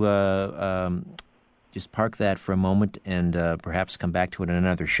want to just park that for a moment and perhaps come back to it in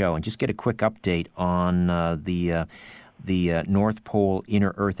another show and just get a quick update on the North Pole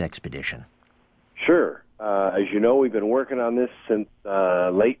Inner Earth expedition. Sure. As you know, we've been working on this since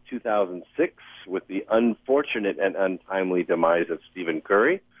late 2006 with the unfortunate and untimely demise of Stephen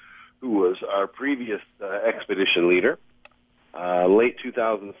Curry, who was our previous expedition leader. Late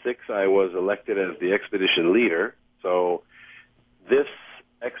 2006, I was elected as the expedition leader. So this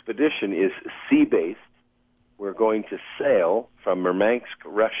expedition is sea-based. We're going to sail from Murmansk,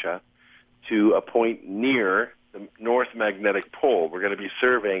 Russia, to a point near the North Magnetic Pole. We're going to be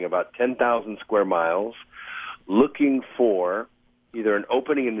surveying about 10,000 square miles, looking for either an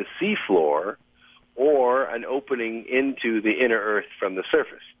opening in the seafloor or an opening into the inner Earth from the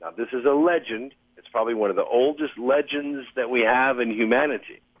surface. Now, this is a legend. It's probably one of the oldest legends that we have in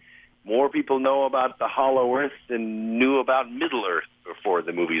humanity. More people know about the Hollow Earth than knew about Middle Earth before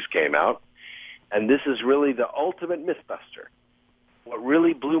the movies came out. And this is really the ultimate mythbuster. What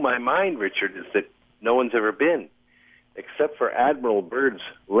really blew my mind, Richard, is that no one's ever been. Except for Admiral Byrd's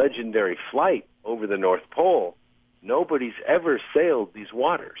legendary flight over the North Pole, nobody's ever sailed these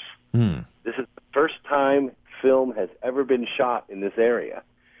waters. This is the first time film has ever been shot in this area.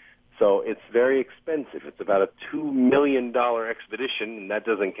 So it's very expensive. It's about a $2 million expedition, and that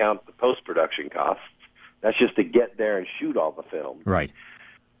doesn't count the post-production costs. That's just to get there and shoot all the film. Right.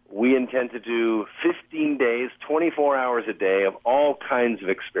 We intend to do 15 days, 24 hours a day of all kinds of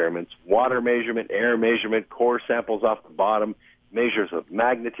experiments, water measurement, air measurement, core samples off the bottom, measures of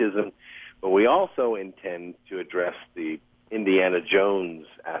magnetism. But we also intend to address the Indianna Jones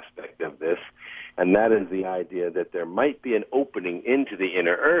aspect of this, and that is the idea that there might be an opening into the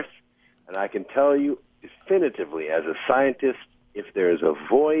inner Earth. And I can tell you definitively as a scientist, if there is a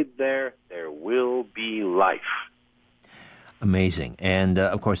void there, there will be life. Amazing. And,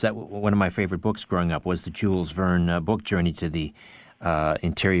 of course, one of my favorite books growing up was the Jules Verne book, Journey to the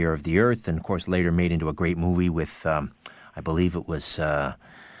Interior of the Earth, and, of course, later made into a great movie with, I believe it was a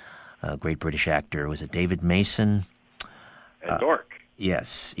great British actor. Was it David Mason? And Dork.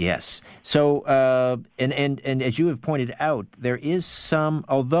 Yes, yes. So, and as you have pointed out, there is some,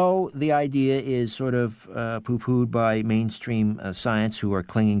 although the idea is sort of poo-pooed by mainstream science who are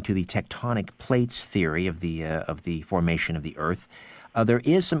clinging to the tectonic plates theory of the formation of the Earth, there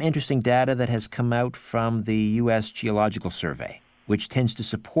is some interesting data that has come out from the U.S. Geological Survey, which tends to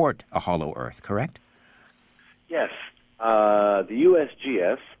support a hollow Earth, correct? Yes. The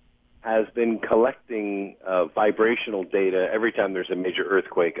USGS has been collecting vibrational data every time there's a major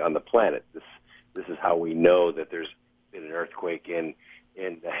earthquake on the planet. This is how we know that there's been an earthquake in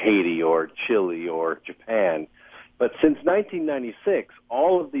Haiti or Chile or Japan. But since 1996,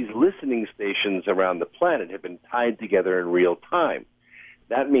 all of these listening stations around the planet have been tied together in real time.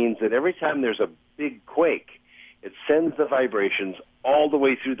 That means that every time there's a big quake, it sends the vibrations all the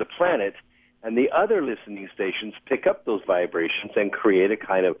way through the planet, and the other listening stations pick up those vibrations and create a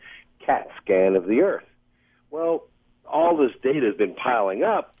kind of CAT scan of the Earth. Well, all this data has been piling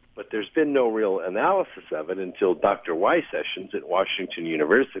up, but there's been no real analysis of it until Dr. Y. Sessions at Washington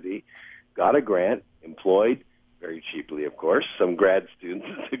University got a grant, employed, very cheaply, of course, some grad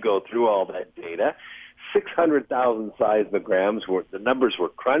students to go through all that data. 600,000 seismograms, the numbers were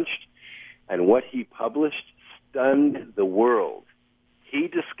crunched, and what he published stunned the world. He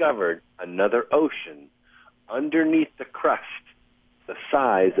discovered another ocean underneath the crust, the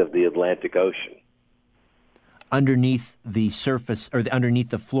size of the Atlantic Ocean. Underneath the surface, or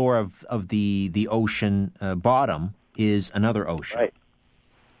underneath the floor of the ocean bottom is another ocean. Right.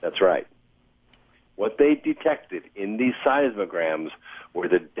 That's right. What they detected in these seismograms were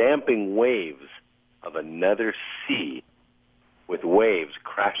the damping waves of another sea, with waves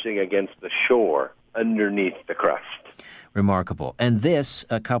crashing against the shore underneath the crust. Remarkable. And this,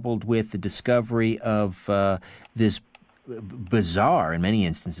 coupled with the discovery of this bizarre, in many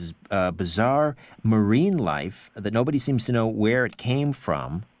instances, bizarre marine life that nobody seems to know where it came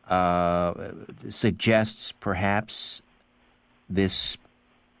from, suggests perhaps this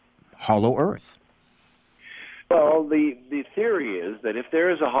hollow Earth. Well, the theory is that if there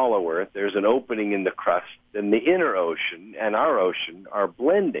is a hollow Earth, there's an opening in the crust, then the inner ocean and our ocean are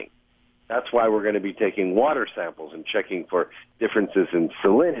blending. That's why we're going to be taking water samples and checking for differences in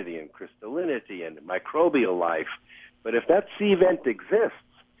salinity and crystallinity and microbial life. But if that sea vent exists,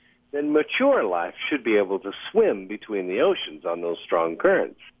 then mature life should be able to swim between the oceans on those strong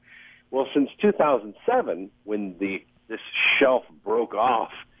currents. Well, since 2007, when this shelf broke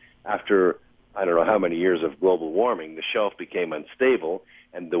off after I don't know how many years of global warming, the shelf became unstable,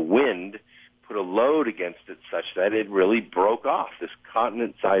 and the wind put a load against it such that it really broke off. This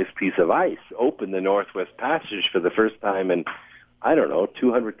continent-sized piece of ice opened the Northwest Passage for the first time in,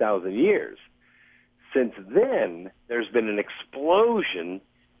 200,000 years. Since then, there's been an explosion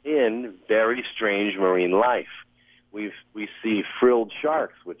in very strange marine life. We see frilled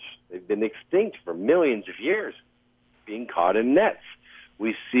sharks, which they've been extinct for millions of years, being caught in nets.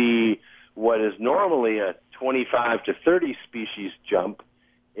 We see what is normally a 25 to 30 species jump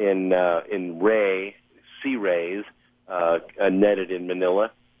in sea rays netted in Manila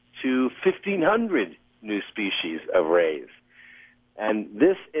to 1,500 new species of rays. And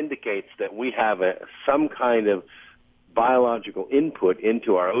this indicates that we have some kind of biological input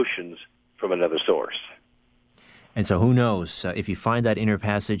into our oceans from another source. And so who knows, if you find that inner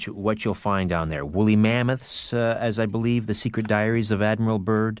passage, what you'll find down there. Woolly mammoths, as I believe the secret diaries of Admiral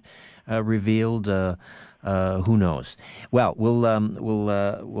Byrd revealed. Who knows? Well,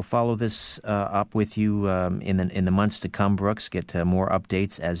 we'll follow this up with you in the months to come, Brooks. Get more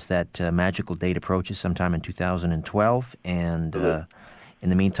updates as that magical date approaches sometime in 2012. And in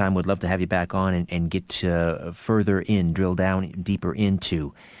the meantime, we'd love to have you back on and get drill down deeper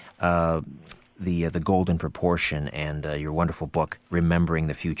into the golden proportion and your wonderful book, Remembering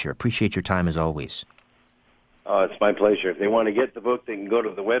the Future. Appreciate your time as always. It's my pleasure. If they want to get the book, they can go to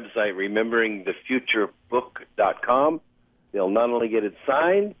the website, rememberingthefuturebook.com. They'll not only get it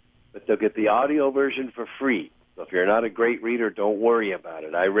signed, but they'll get the audio version for free. So if you're not a great reader, don't worry about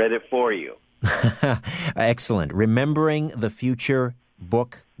it. I read it for you. Excellent.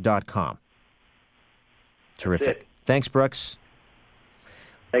 Rememberingthefuturebook.com. Terrific. Thanks, Brooks.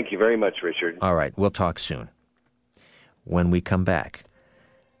 Thank you very much, Richard. All right, we'll talk soon. When we come back,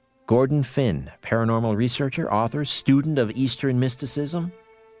 Gordon Finn, paranormal researcher, author, student of Eastern mysticism,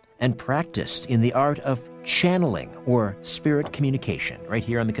 and practiced in the art of channeling or spirit communication, right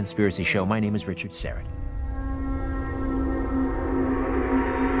here on The Conspiracy Show. My name is Richard Serrett.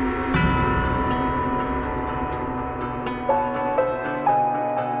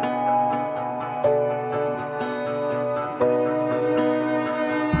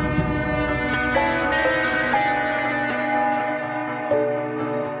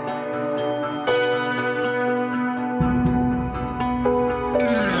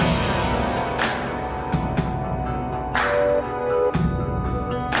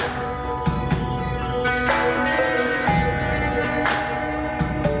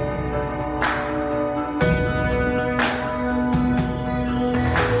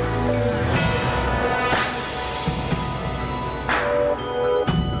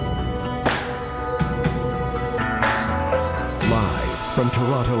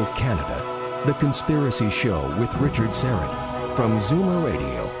 Toronto, Canada, The Conspiracy Show with Richard Syrett from Zoomer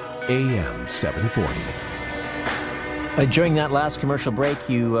Radio, AM 740. During that last commercial break,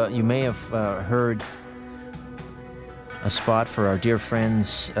 you may have heard a spot for our dear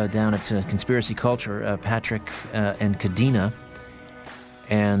friends down at Conspiracy Culture, Patrick and Kadena,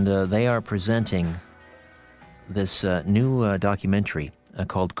 and they are presenting this new documentary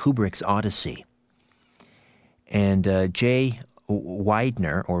called Kubrick's Odyssey. And Jay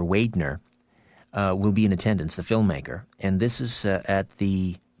Weidner will be in attendance, the filmmaker, and this is at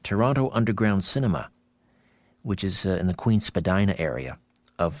the Toronto Underground Cinema, which is in the Queen Spadina area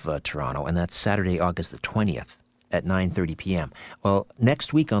of Toronto, and that's Saturday, August the 20th at 9:30 p.m. Well,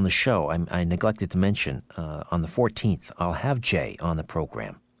 next week on the show, I neglected to mention, on the 14th, I'll have Jay on the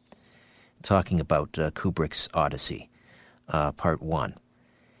program talking about Kubrick's Odyssey, Part 1.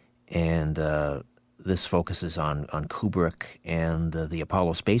 And this focuses on Kubrick and the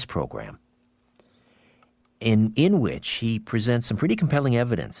Apollo space program, in which he presents some pretty compelling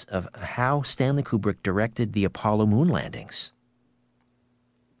evidence of how Stanley Kubrick directed the Apollo moon landings.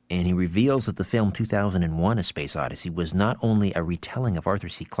 And he reveals that the film 2001: A Space Odyssey was not only a retelling of Arthur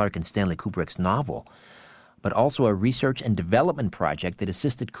C. Clarke and Stanley Kubrick's novel, but also a research and development project that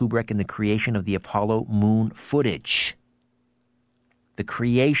assisted Kubrick in the creation of the Apollo moon footage. The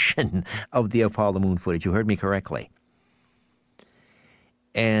creation of the Apollo moon footage. You heard me correctly.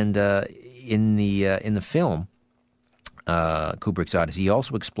 And in the film, Kubrick's Odyssey, he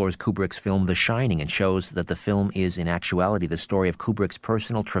also explores Kubrick's film The Shining and shows that the film is in actuality the story of Kubrick's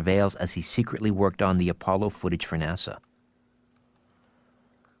personal travails as he secretly worked on the Apollo footage for NASA.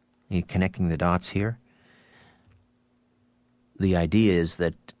 Are you connecting the dots here? The idea is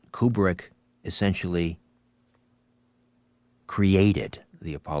that Kubrick essentially created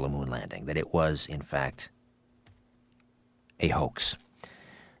the Apollo moon landing, that it was, in fact, a hoax.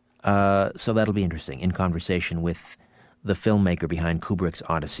 So that'll be interesting, in conversation with the filmmaker behind Kubrick's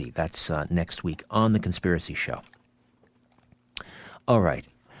Odyssey. That's next week on The Conspiracy Show. All right.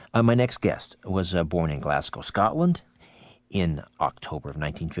 My next guest was born in Glasgow, Scotland, in October of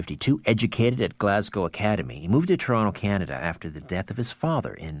 1952, educated at Glasgow Academy. He moved to Toronto, Canada after the death of his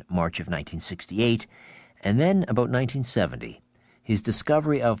father in March of 1968, and then about 1970, his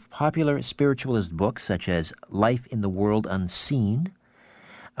discovery of popular spiritualist books such as Life in the World Unseen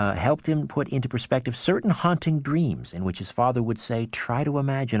helped him put into perspective certain haunting dreams in which his father would say, "Try to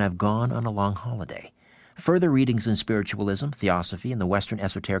imagine I've gone on a long holiday." Further readings in spiritualism, theosophy, and the Western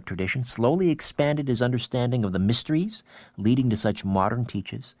esoteric tradition slowly expanded his understanding of the mysteries, leading to such modern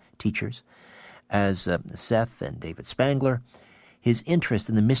teachers as Seth and David Spangler. His interest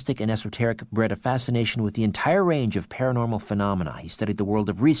in the mystic and esoteric bred a fascination with the entire range of paranormal phenomena. He studied the world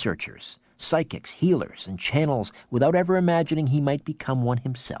of researchers, psychics, healers, and channels without ever imagining he might become one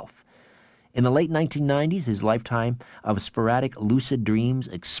himself. In the late 1990s, his lifetime of sporadic lucid dreams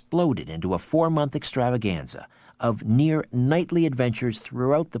exploded into a 4-month extravaganza of near nightly adventures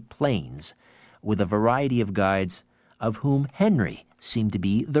throughout the plains with a variety of guides, of whom Henry seemed to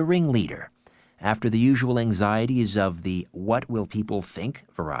be the ringleader. After the usual anxieties of the "what will people think"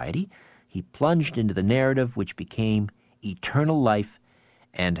 variety, he plunged into the narrative which became Eternal Life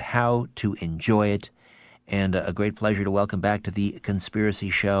and How to Enjoy It. And a great pleasure to welcome back to the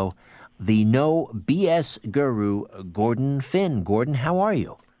Conspiracy Show the no BS guru, Gordon Finn. Gordon, how are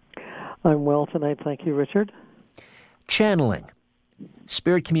you? I'm well tonight, thank you, Richard. Channeling,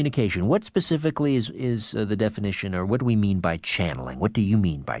 spirit communication. What specifically is the definition, or what do we mean by channeling? What do you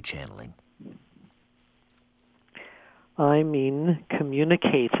mean by channeling? I mean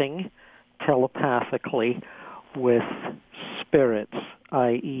communicating telepathically with spirits,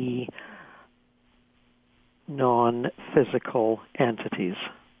 i.e. non-physical entities.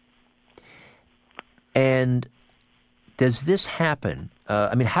 And does this happen?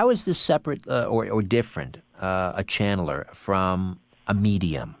 How is this separate or different, a channeler from a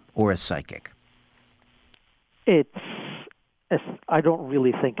medium or a psychic? I don't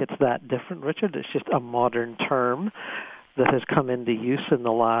really think it's that different, Richard. It's just a modern term that has come into use in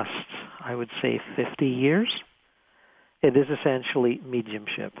the last, I would say, 50 years. It is essentially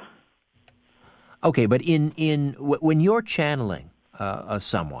mediumship. Okay, but when you're channeling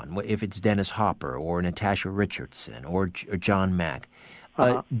someone, if it's Dennis Hopper or Natasha Richardson or John Mack,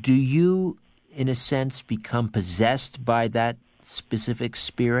 do you, in a sense, become possessed by that specific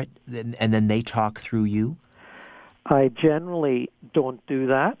spirit and then they talk through you? I generally don't do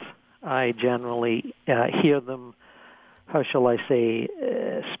that. I generally hear them, how shall I say,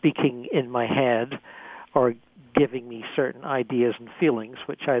 speaking in my head or giving me certain ideas and feelings,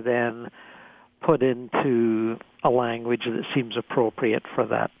 which I then put into a language that seems appropriate for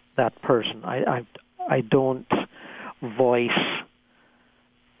that person. I don't voice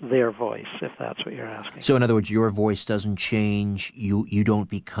their voice, if that's what you're asking. So in other words, your voice doesn't change, you're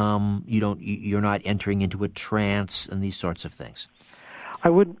not entering into a trance and these sorts of things. I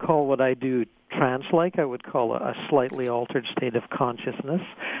wouldn't call what I do trance-like. I would call it a slightly altered state of consciousness,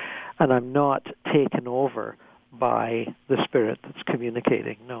 and I'm not taken over by the spirit that's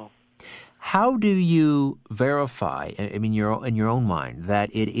communicating, no. How do you verify, in your own mind,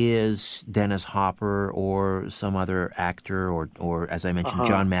 that it is Dennis Hopper or some other actor or as I mentioned,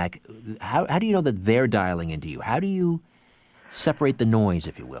 John Mack? How do you know that they're dialing into you? How do you separate the noise,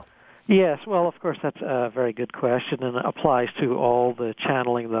 if you will? Yes, well, of course, that's a very good question, and it applies to all the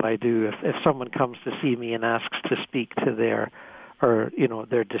channeling that I do. If someone comes to see me and asks to speak to their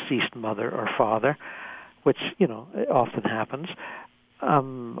deceased mother or father, which, it often happens,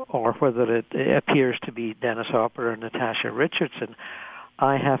 or whether it appears to be Dennis Hopper or Natasha Richardson,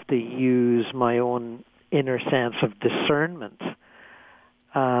 I have to use my own inner sense of discernment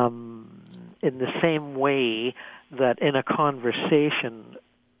in the same way that in a conversation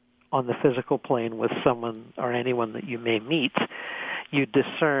on the physical plane with someone or anyone that you may meet, you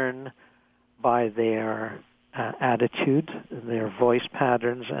discern by their attitude, their voice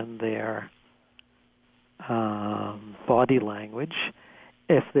patterns, and their body language,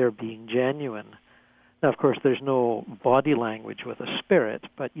 if they're being genuine. Now, of course, there's no body language with a spirit,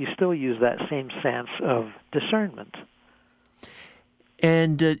 but you still use that same sense of discernment.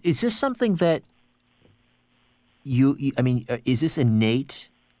 And is this something that is this innate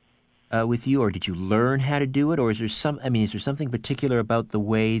with you, or did you learn how to do it, or is there something particular about the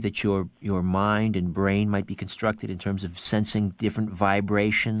way that your mind and brain might be constructed in terms of sensing different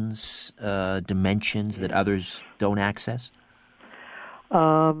vibrations, dimensions that others don't access?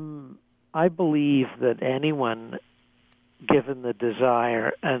 I believe that anyone, given the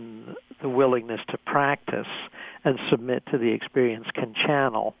desire and the willingness to practice and submit to the experience, can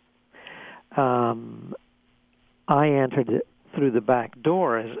channel. I entered it through the back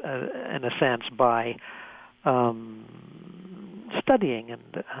door, in a sense, by studying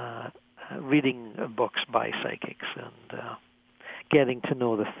and reading books by psychics and getting to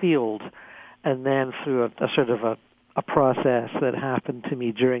know the field, and then through a sort of a process that happened to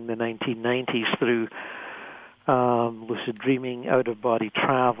me during the 1990s through lucid dreaming, out-of-body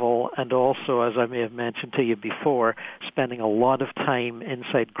travel, and also, as I may have mentioned to you before, spending a lot of time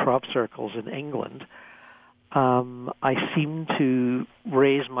inside crop circles in England. I seem to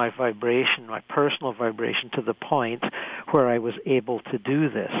raise my vibration, my personal vibration, to the point where I was able to do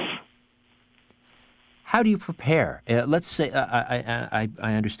this. How do you prepare? Let's say I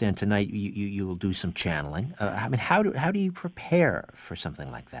understand tonight you will do some channeling. How do you prepare for something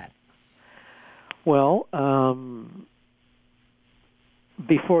like that? Well,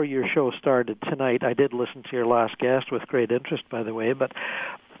 before your show started tonight, I did listen to your last guest with great interest, by the way, but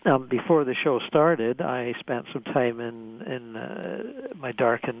before the show started, I spent some time in my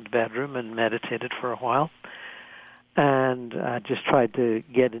darkened bedroom and meditated for a while, and just tried to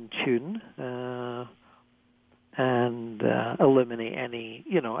get in tune and eliminate any,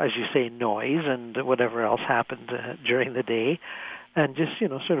 as you say, noise and whatever else happened during the day, and just,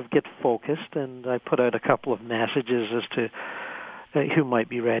 sort of get focused. And I put out a couple of messages as to who might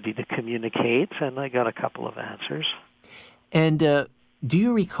be ready to communicate, and I got a couple of answers. And do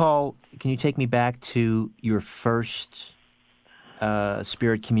you recall, can you take me back to your first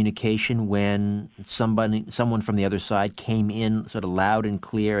spirit communication when someone from the other side came in sort of loud and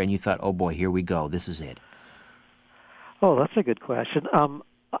clear and you thought, oh boy, here we go, this is it? Oh, that's a good question.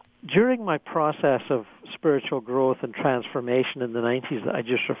 During my process of spiritual growth and transformation in the 90s that I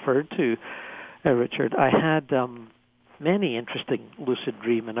just referred to, Richard, I had many interesting lucid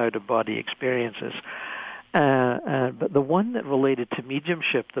dream and out-of-body experiences. But the one that related to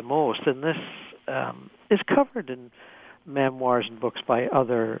mediumship the most, and this is covered in memoirs and books by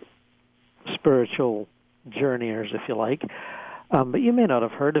other spiritual journeyers, if you like, but you may not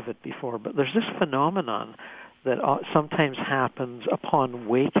have heard of it before, but there's this phenomenon that sometimes happens upon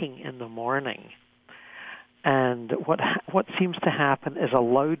waking in the morning. And what seems to happen is a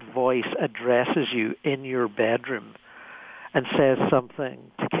loud voice addresses you in your bedroom and says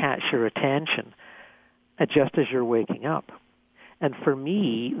something to catch your attention just as you're waking up. And for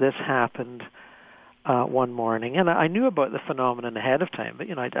me, this happened one morning, and I knew about the phenomenon ahead of time, but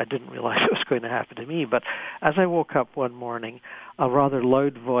I didn't realize it was going to happen to me. But as I woke up one morning, a rather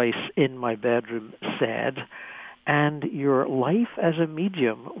loud voice in my bedroom said, "And your life as a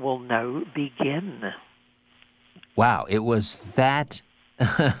medium will now begin." Wow, it was that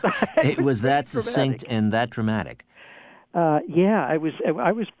It was that succinct and that dramatic. I was,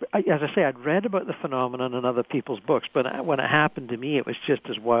 as I say, I'd read about the phenomenon in other people's books, but when it happened to me, it was just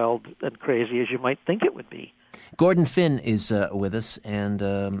as wild and crazy as you might think it would be. Gordon Finn is with us, and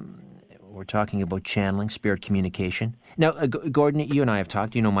we're talking about channeling, spirit communication. Now, Gordon, you and I have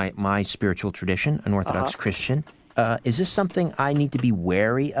talked. You know my spiritual tradition, an Orthodox Christian. Is this something I need to be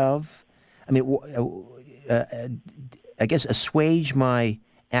wary of? I mean, I guess assuage my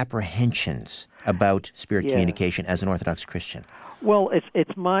apprehensions about spirit communication as an Orthodox Christian. Well,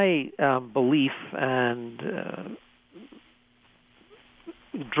 it's my belief and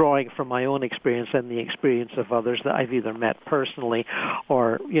drawing from my own experience and the experience of others that I've either met personally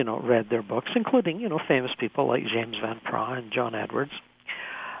or, read their books, including, famous people like James Van Praagh and John Edwards.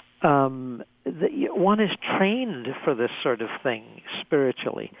 One is trained for this sort of thing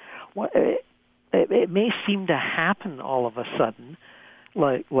spiritually. It may seem to happen all of a sudden,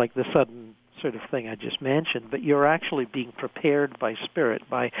 like the sudden sort of thing I just mentioned, but you're actually being prepared by spirit,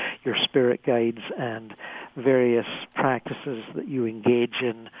 by your spirit guides and various practices that you engage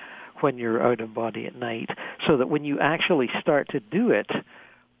in when you're out of body at night, so that when you actually start to do it,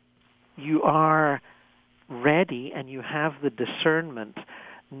 you are ready and you have the discernment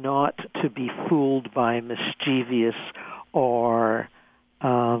not to be fooled by mischievous or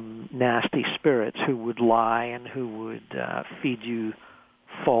nasty spirits who would lie and who would feed you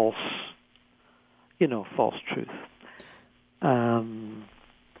false truth. And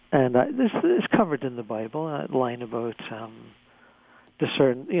this is covered in the Bible, a line about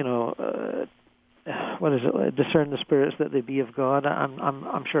discern, what is it? Discern the spirits that they be of God.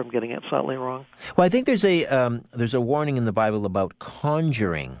 I'm sure I'm getting it slightly wrong. Well, I think there's a warning in the Bible about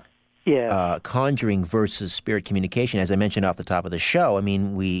conjuring. Yeah. Conjuring versus spirit communication. As I mentioned off the top of the show, I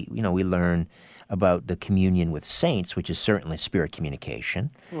mean, we learn about the communion with saints, which is certainly spirit communication.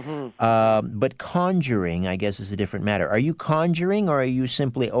 Mm-hmm. But conjuring, I guess, is a different matter. Are you conjuring, or are you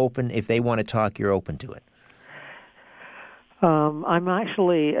simply open? If they want to talk, you're open to it? I'm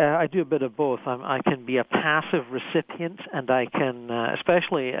actually, I do a bit of both. I can be a passive recipient, and I can,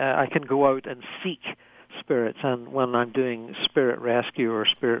 I can go out and seek spirits. And when I'm doing spirit rescue or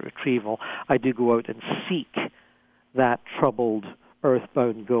spirit retrieval, I do go out and seek that troubled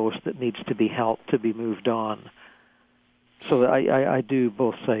earthbound ghost that needs to be helped to be moved on. So I do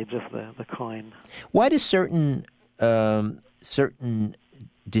both sides of the coin. Why do certain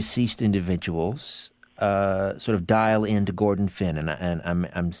deceased individuals sort of dial into Gordon Finn? And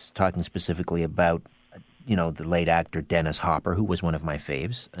I'm talking specifically about the late actor Dennis Hopper, who was one of my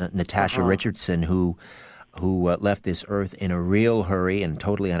faves, Natasha Richardson, who left this earth in a real hurry and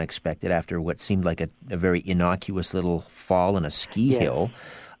totally unexpected after what seemed like a very innocuous little fall in a ski hill,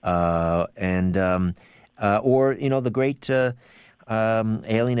 or the great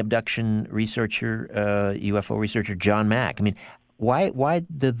alien abduction researcher, UFO researcher John Mack. I mean, why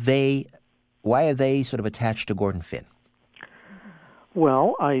are they sort of attached to Gordon Finn?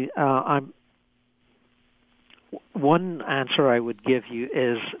 Well, I'm one answer I would give you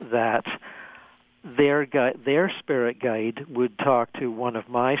is that their spirit guide would talk to one of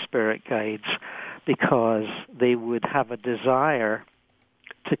my spirit guides because they would have a desire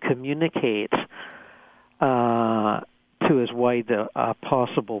to communicate to as wide a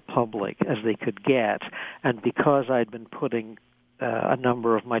possible public as they could get. And because I'd been putting a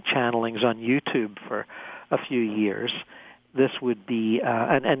number of my channelings on YouTube for a few years, this would be,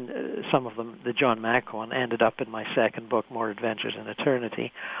 and some of them, the John Mack one, ended up in my second book, More Adventures in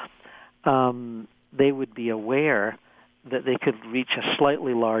Eternity. They would be aware that they could reach a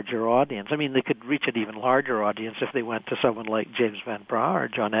slightly larger audience. I mean, they could reach an even larger audience if they went to someone like James Van Praagh or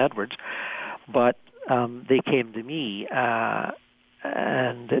John Edwards, but they came to me and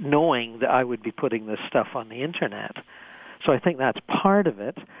knowing that I would be putting this stuff on the internet. So I think that's part of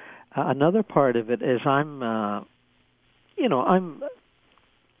it. Another part of it is I'm out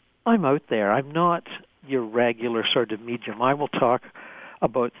there. I'm not your regular sort of medium. I will talk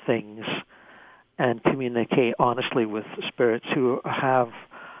about things and communicate honestly with spirits who have,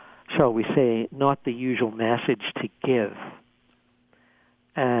 shall we say, not the usual message to give.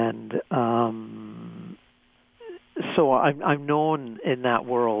 And so I'm known in that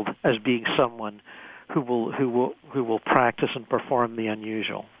world as being someone who will practice and perform the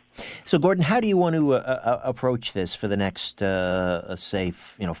unusual. So, Gordon, how do you want to approach this for the next, say,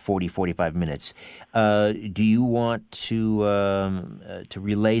 40, 45 minutes? Do you want to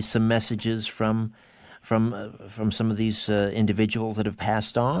relay some messages from some of these individuals that have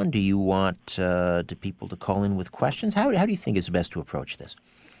passed on? Do you want people to call in with questions? How do you think it's best to approach this?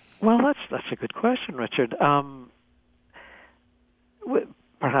 Well, that's a good question, Richard.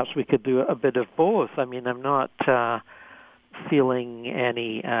 perhaps we could do a bit of both. I mean, I'm not feeling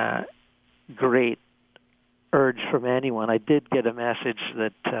any great urge from anyone. I did get a message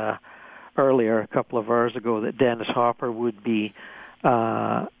that earlier, a couple of hours ago, that Dennis Hopper would be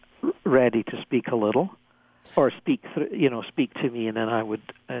ready to speak a little, or speak to me, and then I would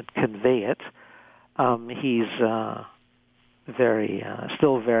convey it. He's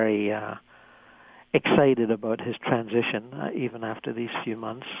still very excited about his transition, even after these few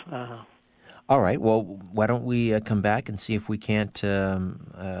months. All right. Well, why don't we come back and see if we can't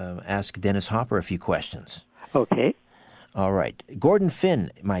ask Dennis Hopper a few questions? Okay. All right. Gordon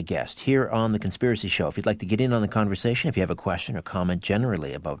Finn, my guest, here on The Conspiracy Show. If you'd like to get in on the conversation, if you have a question or comment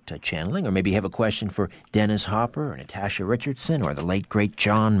generally about channeling, or maybe you have a question for Dennis Hopper or Natasha Richardson or the late, great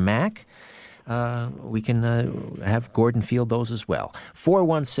John Mack, we can have Gordon field those as well.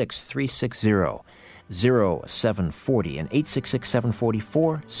 416-360-0740 and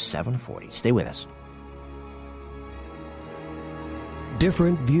 866-744-740. Stay with us.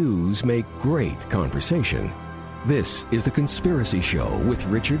 Different views make great conversation. This is The Conspiracy Show with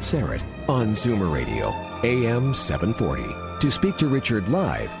Richard Serrett on Zoomer Radio, AM 740. To speak to Richard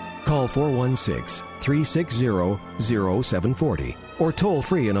live, call 416-360-0740 or toll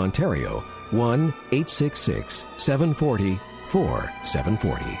free in Ontario,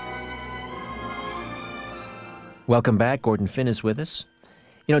 1-866-740-4740. Welcome back. Gordon Finn is with us.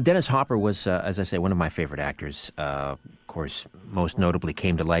 You know, Dennis Hopper was, as I say, one of my favorite actors. Of course, most notably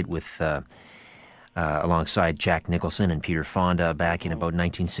came to light with alongside Jack Nicholson and Peter Fonda back in about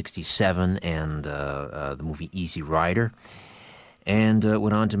 1967 and the movie Easy Rider, and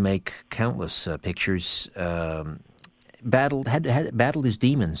went on to make countless pictures. Battled his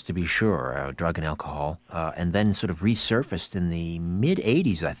demons, to be sure, drug and alcohol, and then sort of resurfaced in the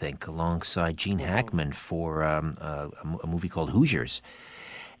mid-'80s, I think, alongside Gene Hackman for a movie called Hoosiers,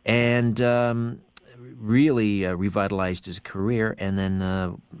 and really revitalized his career, and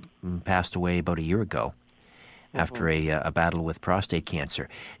then passed away about a year ago after a battle with prostate cancer.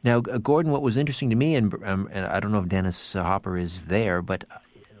 Now, Gordon, what was interesting to me, and I don't know if Dennis Hopper is there, but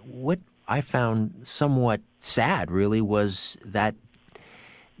what I found somewhat sad, really, was that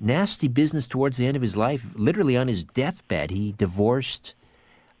nasty business towards the end of his life. Literally on his deathbed, he divorced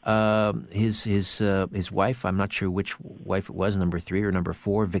his wife. I'm not sure which wife it was, number 3 or number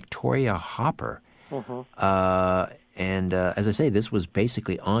 4, Victoria Hopper. And as I say, this was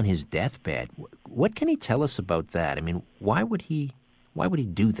basically on his deathbed. What can he tell us about that? I mean, why would he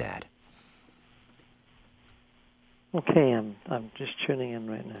do that? Okay, I'm just tuning in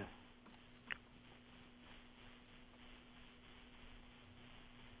right now.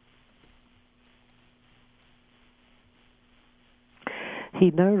 He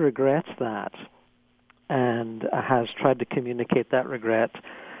now regrets that and has tried to communicate that regret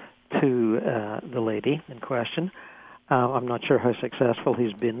to the lady in question. I'm not sure how successful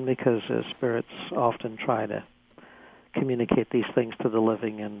he's been, because spirits often try to communicate these things to the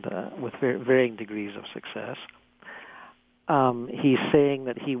living, and with varying degrees of success. He's saying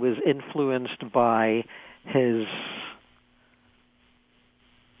that he was influenced by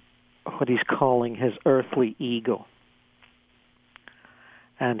what he's calling his earthly ego.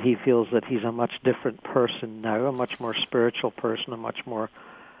 And he feels that he's a much different person now, a much more spiritual person, a much more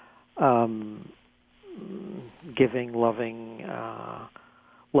giving, loving,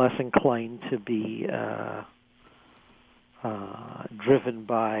 less inclined to be driven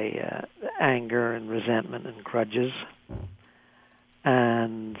by anger and resentment and grudges.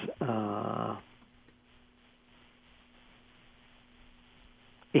 And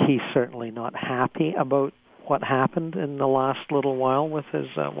he's certainly not happy about what happened in the last little while with his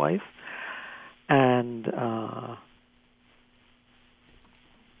wife, and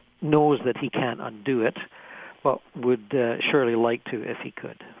knows that he can't undo it, but would surely like to if he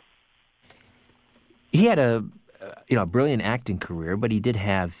could. He had a brilliant acting career, but he did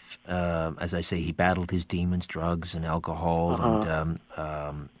have, as I say, he battled his demons, drugs and alcohol, and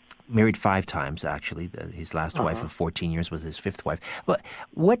married 5 times, actually. His last wife of 14 years was his 5th wife. But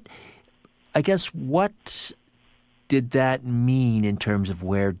what did that mean in terms of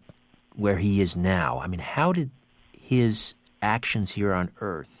where he is now? I mean, how did his actions here on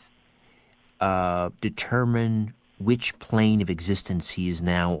Earth determine which plane of existence he is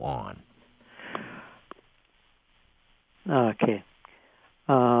now on? Okay.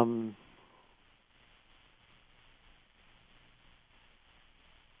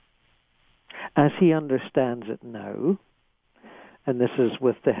 As he understands it now, and this is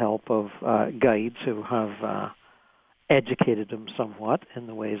with the help of guides who have educated him somewhat in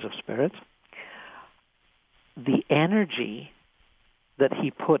the ways of spirit, the energy that he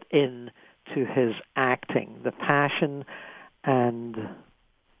put in to his acting, the passion and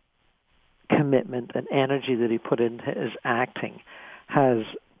commitment and energy that he put into his acting has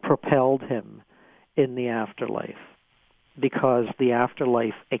propelled him in the afterlife, because the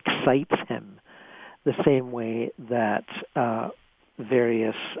afterlife excites him the same way that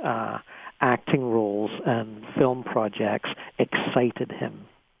various acting roles and film projects excited him.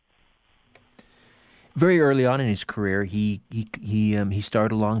 Very early on in his career, he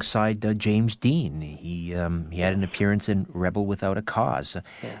starred alongside James Dean. He had an appearance in Rebel Without a Cause.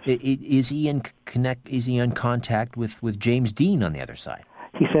 Yes. Is he in contact with James Dean on the other side?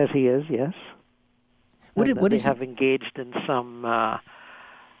 He says he is, yes. They have engaged in some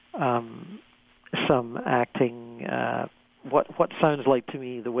acting. What sounds like to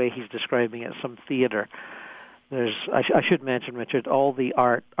me, the way he's describing it, some theater. I should mention, Richard, all the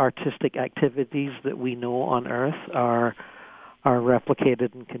artistic activities that we know on Earth are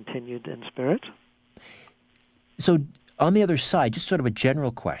replicated and continued in spirit. So, on the other side, just sort of a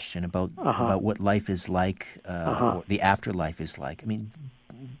general question about what life is like, or the afterlife is like. I mean,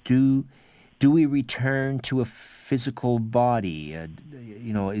 do we return to a physical body?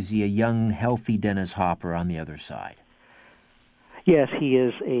 Is he a young, healthy Dennis Hopper on the other side? Yes, he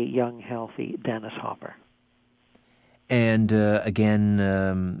is a young, healthy Dennis Hopper. And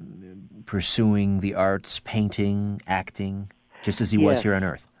again, pursuing the arts, painting, acting, just as he was here on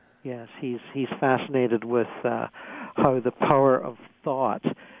Earth. Yes, he's fascinated with how the power of thought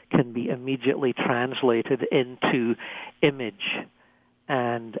can be immediately translated into image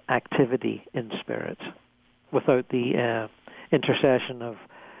and activity in spirit, without the intercession of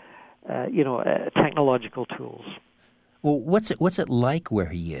technological tools. Well, what's it like where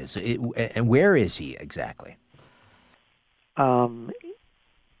he is, and where is he exactly?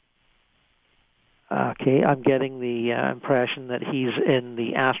 Okay, I'm getting the impression that he's in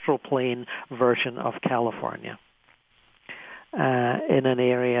the astral plane version of California, in an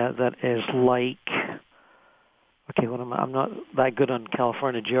area that is like. Okay, I'm not that good on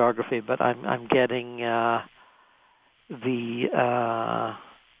California geography, but I'm getting the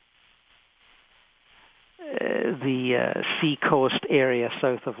seacoast area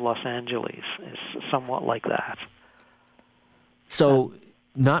south of Los Angeles is somewhat like that. So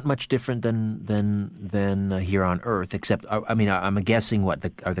not much different than here on Earth, except I'm guessing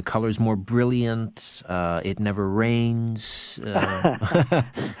are the colors more brilliant? It never rains.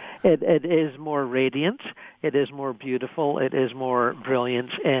 It is more radiant. It is more beautiful. It is more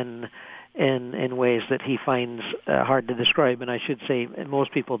brilliant in ways that he finds hard to describe. And I should say,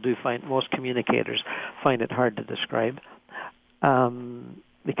 most communicators find it hard to describe,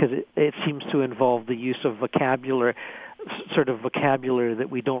 because it seems to involve the use of vocabulary that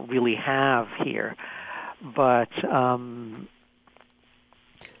we don't really have here. But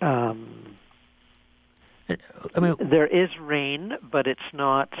there is rain, but it's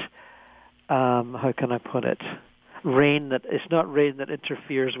not. How can I put it? It's not rain that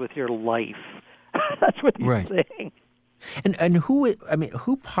interferes with your life. That's what he's saying. And who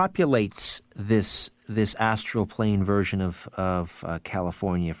populates this astral plane version of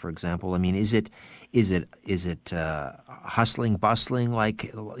California, for example? I mean, is it hustling, bustling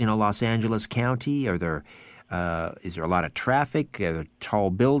like Los Angeles County? Is there a lot of traffic? Are there tall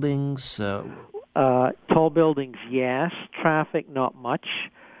buildings? Tall buildings, yes. Traffic, not much,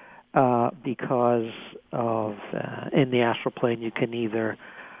 because of in the astral plane you can either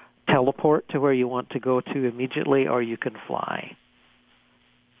teleport to where you want to go to immediately, or you can fly.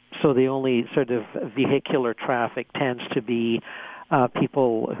 So the only sort of vehicular traffic tends to be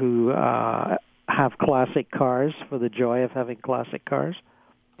people who have classic cars for the joy of having classic cars.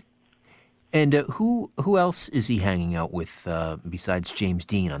 And who else is he hanging out with besides James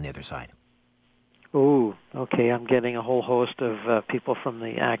Dean on the other side? Oh, okay. I'm getting a whole host of people from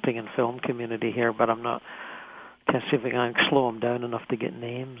the acting and film community here, but I'm not. Can't see if I can slow them down enough to get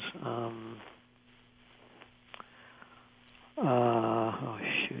names. I'm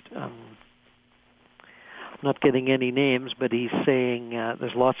not getting any names, but he's saying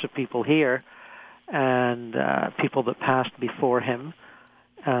there's lots of people here, and people that passed before him.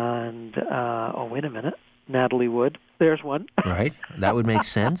 And wait a minute, Natalie Wood. There's one. Right, that would make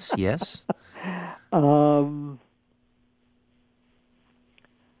sense. Yes.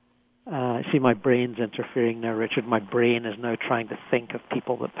 See, my brain's interfering now, Richard. My brain is now trying to think of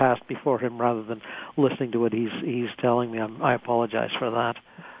people that passed before him rather than listening to what he's telling me. I apologize for that.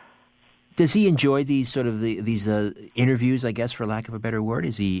 Does he enjoy these these interviews, I guess, for lack of a better word?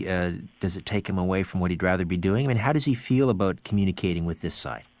 Does it take him away from what he'd rather be doing? I mean, how does he feel about communicating with this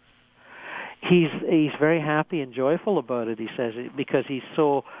side? He's very happy and joyful about it, he says, because he's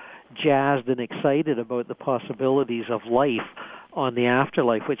so jazzed and excited about the possibilities of life on the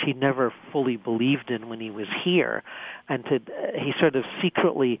afterlife, which he never fully believed in when he was here. And he sort of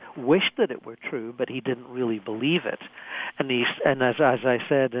secretly wished that it were true, but he didn't really believe it. And as I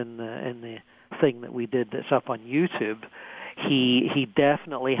said in the thing that we did that's up on YouTube, he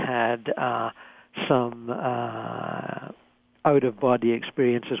definitely had some out-of-body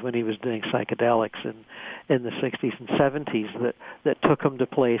experiences when he was doing psychedelics in the 60s and 70s that took him to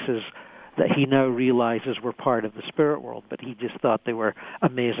places that he now realizes were part of the spirit world, but he just thought they were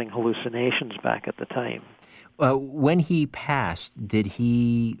amazing hallucinations back at the time. When he passed, did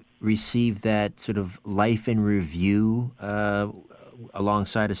he receive that sort of life in review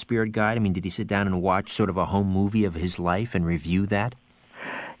alongside a spirit guide? I mean, did he sit down and watch sort of a home movie of his life and review that?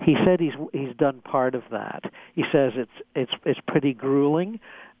 He said he's done part of that. He says it's pretty grueling,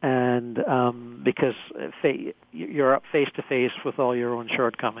 and because you're up face to face with all your own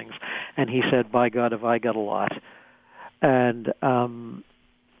shortcomings. And he said, "By God, have I got a lot." And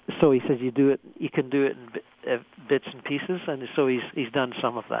so he says you can do it in bits and pieces, and so he's done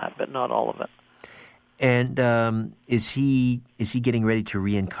some of that, but not all of it. And is he getting ready to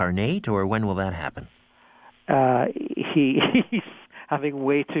reincarnate, or when will that happen? He's having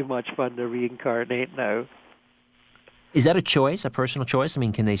way too much fun to reincarnate now. Is that a choice, a personal choice? I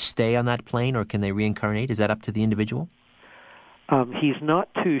mean, can they stay on that plane or can they reincarnate? Is that up to the individual? He's not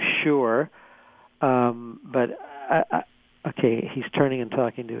too sure, but okay, he's turning and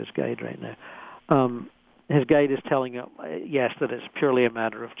talking to his guide right now. His guide is telling him, yes, that it's purely a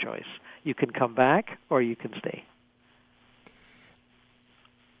matter of choice. You can come back or you can stay.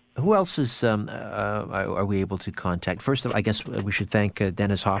 Who else are we able to contact? First, I guess we should thank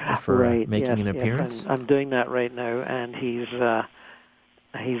Dennis Hopper for making an appearance. Yes, I'm doing that right now, and he's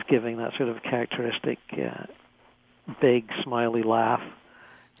giving that sort of characteristic big, smiley laugh.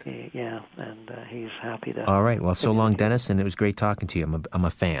 And he's happy to... All right, well, so long, Dennis, and it was great talking to you. I'm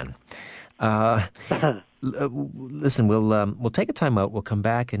a fan. Listen, we'll take a time out. We'll come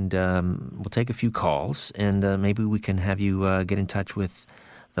back, and we'll take a few calls, and maybe we can have you get in touch with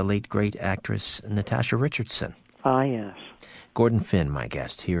the late, great actress Natasha Richardson. Ah, yes. Gordon Finn, my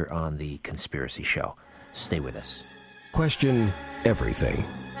guest, here on The Conspiracy Show. Stay with us. Question everything.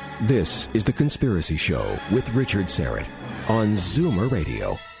 This is The Conspiracy Show with Richard Serrett on Zoomer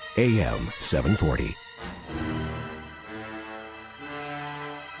Radio, AM 740.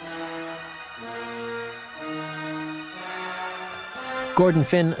 Gordon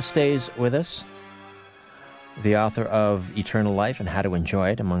Finn stays with us, the author of Eternal Life and How to Enjoy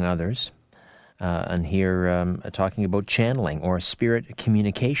It, among others, and here talking about channeling or spirit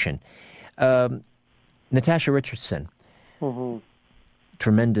communication. Natasha Richardson,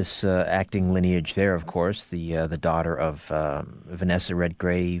 tremendous acting lineage there, of course, the daughter of Vanessa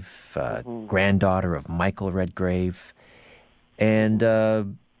Redgrave, granddaughter of Michael Redgrave, and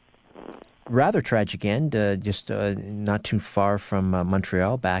rather tragic end, just not too far from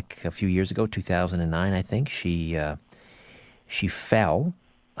Montreal back a few years ago, 2009, I think. She fell.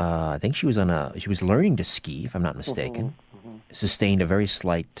 I think she was learning to ski, if I'm not mistaken. Sustained a very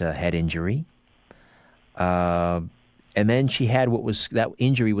slight head injury. And then she had that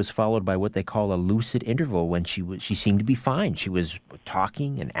injury was followed by what they call a lucid interval, when she seemed to be fine. She was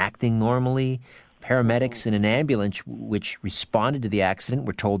talking and acting normally. Paramedics in an ambulance which responded to the accident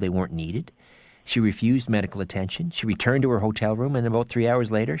were told they weren't needed. She refused medical attention. She returned to her hotel room, and about 3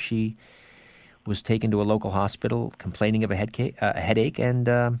 hours later, she was taken to a local hospital complaining of a headache,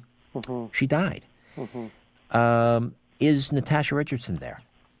 and she died. Is Natasha Richardson there?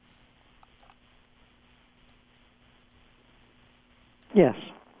 Yes.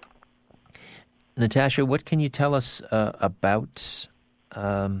 Natasha, what can you tell us about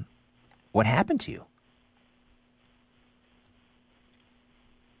what happened to you?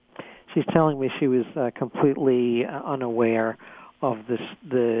 She's telling me she was completely unaware of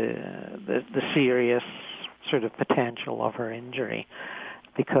the serious sort of potential of her injury,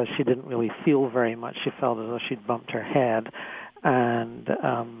 because she didn't really feel very much. She felt as though she'd bumped her head, and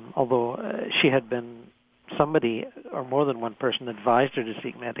although she had been, somebody or more than one person advised her to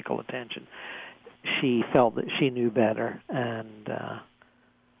seek medical attention, she felt that she knew better, and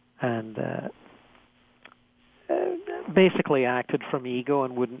basically acted from ego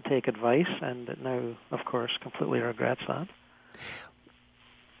and wouldn't take advice, and now, of course, completely regrets that.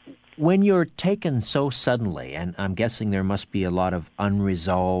 When you're taken so suddenly, and I'm guessing there must be a lot of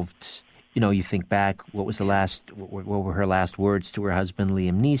unresolved, you think back, what were her last words to her husband,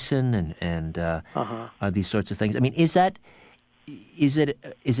 Liam Neeson, and these sorts of things. I mean, is that, is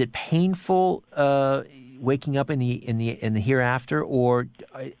it painful waking up in the hereafter, or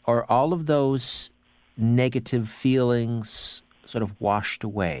are all of those negative feelings sort of washed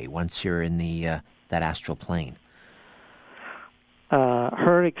away once you're in that astral plane?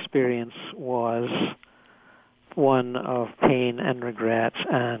 Her experience was one of pain and regret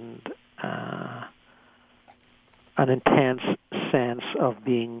and an intense sense of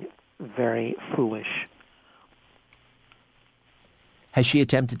being very foolish. Has she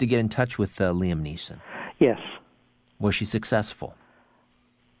attempted to get in touch with Liam Neeson? Yes. Was she successful?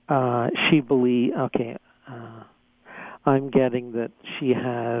 She believes, I'm getting that she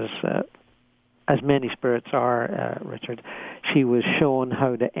has, as many spirits are, Richard, she was shown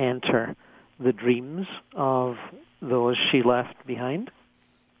how to enter the dreams of those she left behind.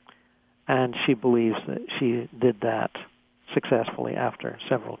 And she believes that she did that successfully after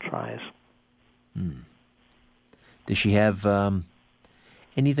several tries. Does she have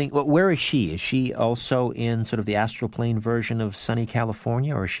anything? Where is she? Is she also in sort of the astral plane version of sunny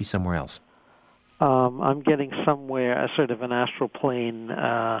California, or is she somewhere else? I'm getting somewhere, sort of an astral plane,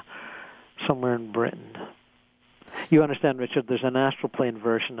 somewhere in Britain. You understand, Richard, there's an astral plane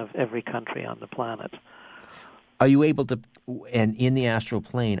version of every country on the planet. Are you able to, and in the astral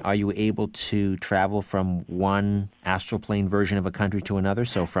plane, are you able to travel from one astral plane version of a country to another,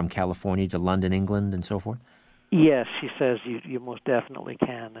 so from California to London, England, and so forth? Yes, she says you most definitely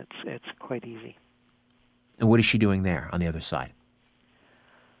can. It's quite easy. And what is she doing there on the other side?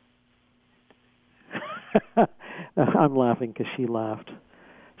 I'm laughing because she laughed.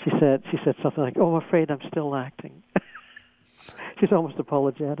 She said something like, "Oh, I'm afraid I'm still acting." She's almost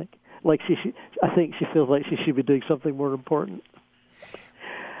apologetic. Like I think she feels like she should be doing something more important.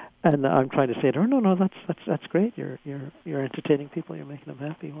 And I'm trying to say to her, "No, that's great. You're entertaining people. You're making them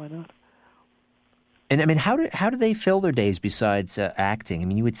happy. Why not?" And I mean, how do they fill their days besides acting? I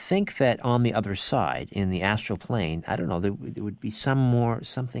mean, you would think that on the other side, in the astral plane, I don't know, there would be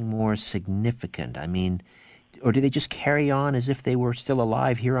something more significant. I mean, or do they just carry on as if they were still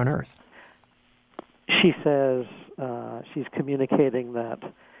alive here on Earth? She says she's communicating that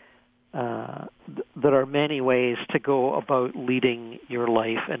there are many ways to go about leading your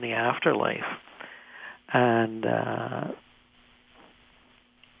life in the afterlife, and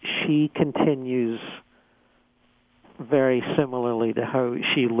she continues very similarly to how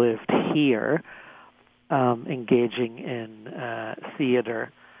she lived here, engaging in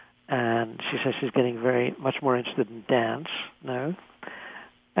theater, and she says she's getting very much more interested in dance now.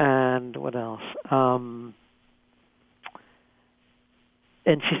 And what else?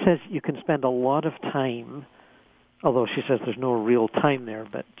 And she says you can spend a lot of time, although she says there's no real time there,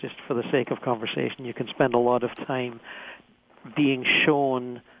 but just for the sake of conversation, you can spend a lot of time being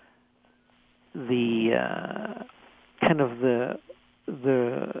shown the kind of the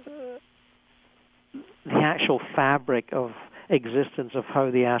actual fabric of existence of how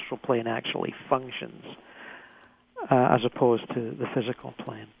the astral plane actually functions, as opposed to the physical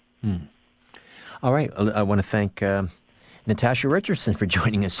plane. All right. I want to thank Natasha Richardson for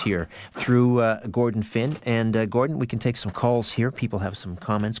joining us here through Gordon Finn. And Gordon, we can take some calls here. People have some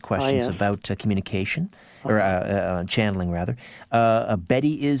comments, questions about communication, or channeling, rather.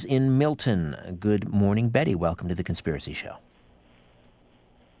 Betty is in Milton. Good morning, Betty. Welcome to The Conspiracy Show.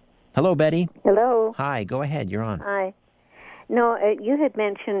 Hello, Betty. Hello. Hi, go ahead. You're on. Hi. No, you had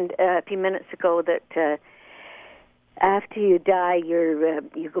mentioned a few minutes ago that after you die,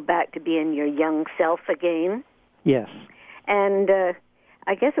 you go back to being your young self again. Yes. And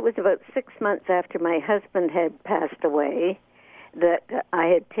I guess it was about 6 months after my husband had passed away that I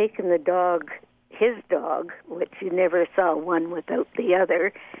had taken the dog, his dog, which you never saw one without the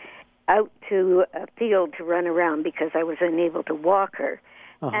other, out to a field to run around because I was unable to walk her.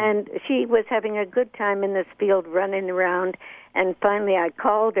 And she was having a good time in this field running around, and finally I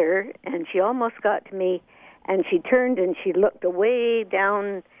called her, and she almost got to me, and she turned and she looked away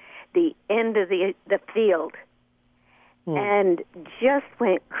down the end of the field and just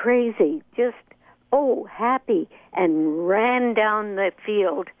went crazy, just, happy, and ran down the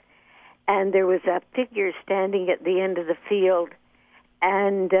field. And there was a figure standing at the end of the field,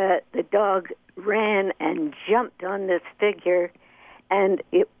 and the dog ran and jumped on this figure. And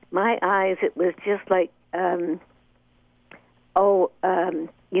my eyes, it was just like, when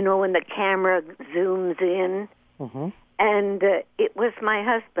the camera zooms in. And it was my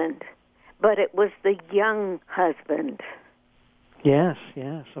husband, but it was the young husband. Yes,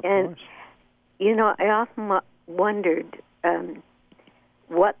 of course. I often wondered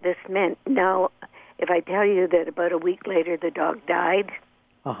what this meant. Now, if I tell you that about a week later the dog died,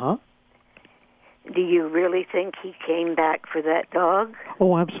 Do you really think he came back for that dog?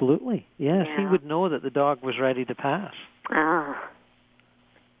 Oh, absolutely. Yes, Yeah. he would know that the dog was ready to pass. Ah.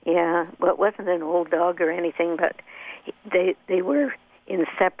 Yeah, well, it wasn't an old dog or anything, but they were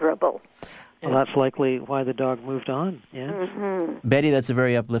inseparable. Well, that's likely why the dog moved on, yes. Mm-hmm. Betty, that's a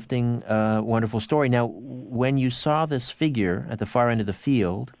very uplifting, wonderful story. Now, when you saw this figure at the far end of the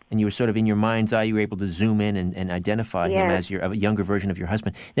field, and you were sort of in your mind's eye, you were able to zoom in and identify him as a younger version of your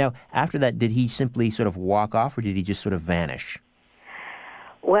husband. Now, after that, did he simply sort of walk off, or did he just sort of vanish?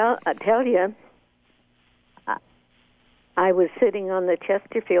 Well, I tell you, I was sitting on the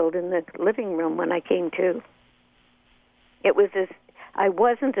Chesterfield in the living room when I came to. It was I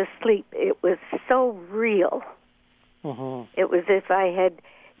wasn't asleep. It was so real. Mm-hmm. It was if I had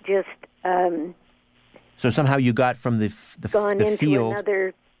just So somehow you got from the gone into field.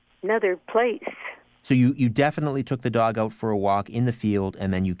 another place. So you definitely took the dog out for a walk in the field,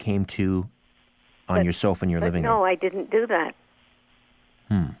 and then you came to on your sofa in your living room. No, I didn't do that.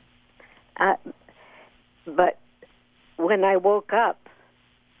 But when I woke up,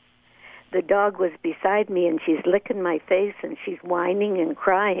 the dog was beside me, and she's licking my face, and she's whining and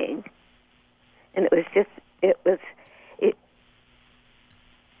crying. And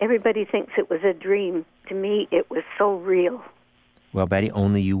everybody thinks it was a dream. To me, it was so real. Well, Betty,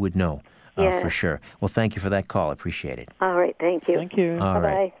 only you would know, Yes. for sure. Well, thank you for that call. I appreciate it. All right, thank you. Thank you. All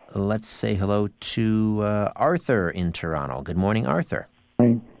Bye-bye. right. Let's say hello to Arthur in Toronto. Good morning, Arthur.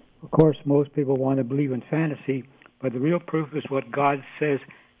 Of course, most people want to believe in fantasy, but the real proof is what God says.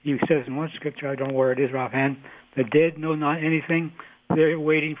 He says in one scripture, I don't know where it is offhand, the dead know not anything. They're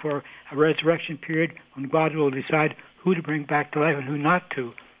waiting for a resurrection period when God will decide who to bring back to life and who not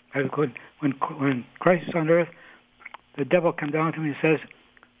to. When Christ is on earth, the devil comes down to him and says,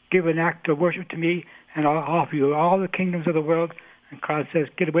 give an act of worship to me, and I'll offer you all the kingdoms of the world. And God says,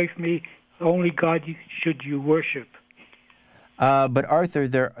 get away from me. Only God should you worship. But Arthur,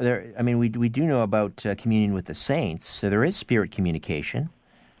 we do know about communion with the saints, so there is spirit communication.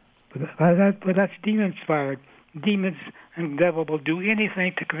 But that's demon-inspired. Demons and the devil will do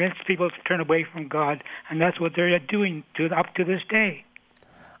anything to convince people to turn away from God, and that's what they're doing up to this day.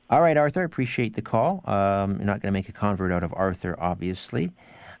 All right, Arthur, appreciate the call. You're not going to make a convert out of Arthur, obviously.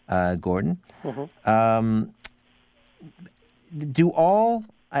 Gordon. Mm-hmm. Do all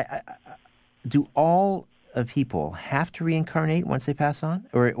people have to reincarnate once they pass on,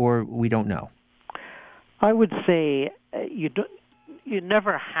 or we don't know? I would say you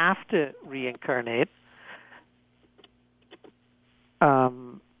never have to reincarnate.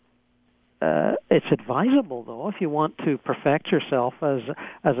 It's advisable, though, if you want to perfect yourself as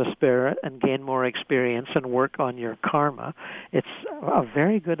a spirit and gain more experience and work on your karma. It's a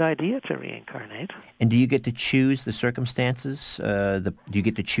very good idea to reincarnate. And do you get to choose the circumstances? Do you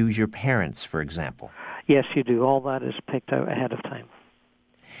get to choose your parents, for example? Yes, you do. All that is picked out ahead of time.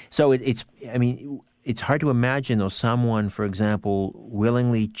 So it's hard to imagine, though, someone, for example,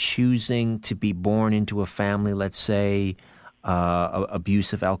 willingly choosing to be born into a family, let's say,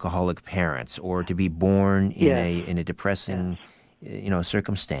 abusive alcoholic parents, or to be born in a depressing,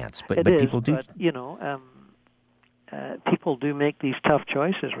 circumstance. But people do. But, people do make these tough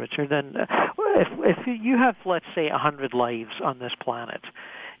choices, Richard. And if you have, let's say, 100 lives on this planet,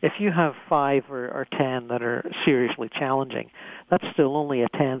 if you have 5 or 10 that are seriously challenging, that's still only a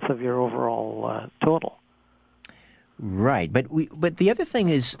tenth of your overall total. Right, but the other thing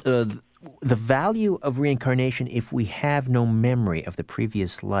is the value of reincarnation if we have no memory of the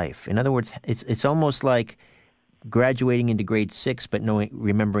previous life. In other words, it's almost like graduating into grade 6, but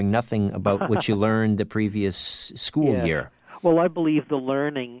remembering nothing about what you learned the previous school year. Well, I believe the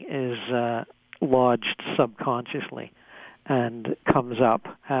learning is lodged subconsciously and comes up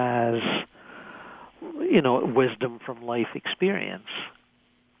as, wisdom from life experience.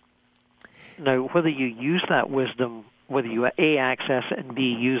 Now, whether you use that wisdom, whether you A, access it, and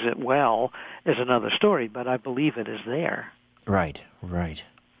B, use it well, is another story, but I believe it is there. Right.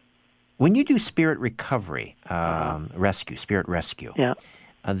 When you do spirit recovery, spirit rescue,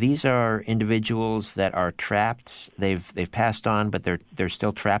 these are individuals that are trapped. They've passed on, but they're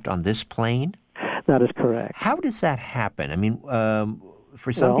still trapped on this plane? That is correct. How does that happen? I mean,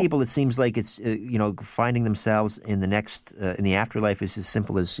 for some people, it seems like it's finding themselves in the afterlife is as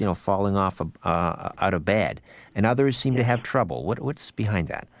simple as falling off out of bed, and others seem to have trouble. What's behind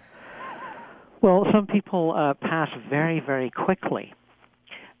that? Well, some people pass very, very quickly,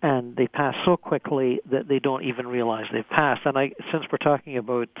 and they pass so quickly that they don't even realize they've passed. And since we're talking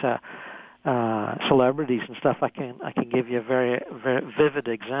about celebrities and stuff, I can give you a very, very vivid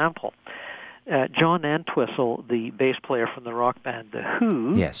example. John Entwistle, the bass player from the rock band The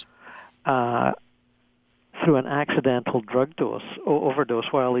Who, through an accidental drug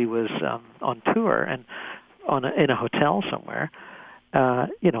overdose while he was on tour and in a hotel somewhere,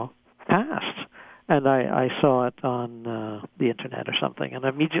 passed. And I saw it on the internet or something, and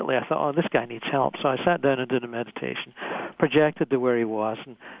immediately I thought, oh, this guy needs help. So I sat down and did a meditation, projected to where he was,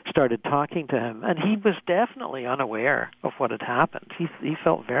 and started talking to him. And he was definitely unaware of what had happened. He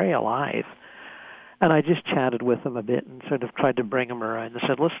felt very alive. And I just chatted with him a bit and sort of tried to bring him around. I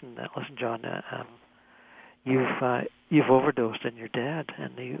said, listen, John, you've overdosed and you're dead.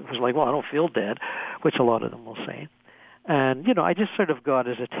 And he was like, well, I don't feel dead, which a lot of them will say. And, I just sort of got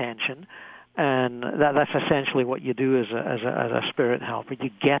his attention. And that's essentially what you do as a spirit helper. You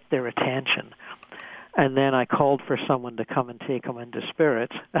get their attention. And then I called for someone to come and take them into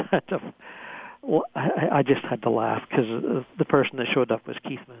spirit. I just had to laugh because the person that showed up was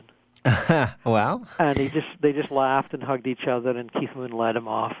Keith Moon. Well, and they just laughed and hugged each other, and Keith Moon led him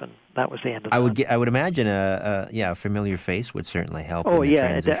off, and that was the end of that. I would imagine a familiar face would certainly help. Oh, in the yeah,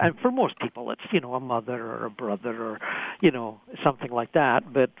 transition. and for most people, it's a mother or a brother or something like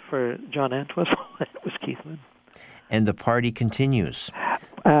that. But for John Entwistle, it was Keith Moon. And the party continues.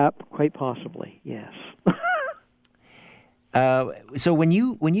 Quite possibly, yes. So when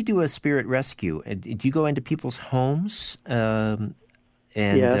you do a spirit rescue, do you go into people's homes?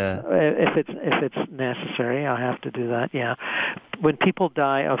 If it's necessary, I have to do that. Yeah, when people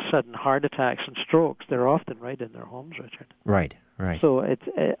die of sudden heart attacks and strokes, they're often right in their homes, Richard. Right. So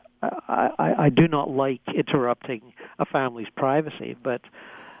I do not like interrupting a family's privacy, but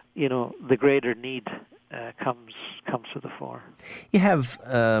the greater need comes to the fore. You have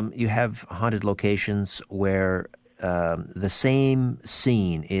haunted locations where the same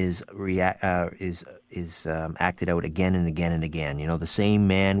scene is acted out again and again and again. The same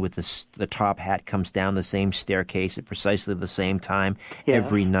man with the top hat comes down the same staircase at precisely the same time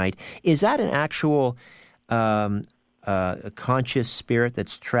every night. Is that an actual conscious spirit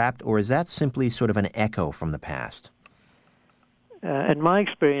that's trapped, or is that simply sort of an echo from the past? In my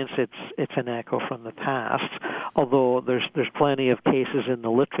experience, it's an echo from the past. Although there's plenty of cases in the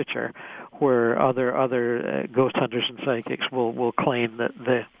literature where other ghost hunters and psychics will claim that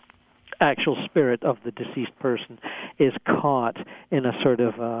the actual spirit of the deceased person is caught in a sort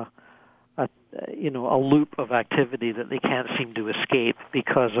of a loop of activity that they can't seem to escape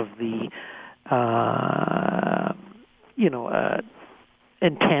because of the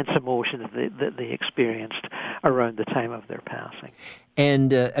intense emotions that they experienced around the time of their passing.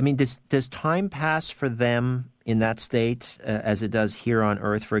 And does time pass for them in that state as it does here on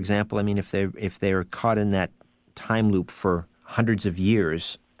Earth? For example, if they're caught in that time loop for hundreds of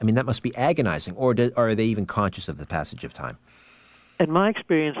years, that must be agonizing. Or are they even conscious of the passage of time? In my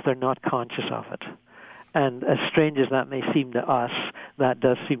experience, they're not conscious of it. And as strange as that may seem to us, that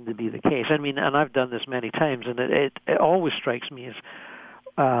does seem to be the case. And I've done this many times, and it always strikes me as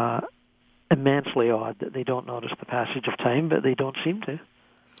immensely odd that they don't notice the passage of time, but they don't seem to.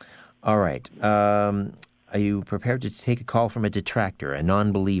 All right. Are you prepared to take a call from a detractor, a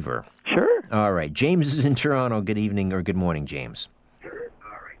non-believer? Sure. All right. James is in Toronto. Good evening or good morning, James. Sure.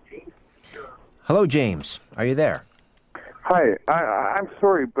 All right, James. Hello, James. Are you there? Hi. I'm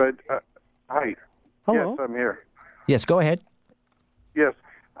sorry, but hi. Hello. Yes, I'm here. Yes, go ahead. Yes.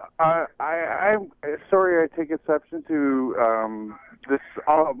 I'm sorry I take exception to this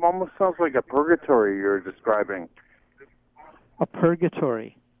almost sounds like a purgatory you're describing. A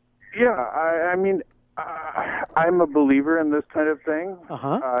purgatory? Yeah, I'm a believer in this kind of thing.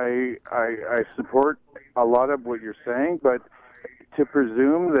 Uh-huh. I support a lot of what you're saying, but to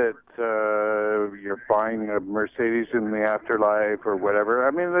presume that you're buying a Mercedes in the afterlife or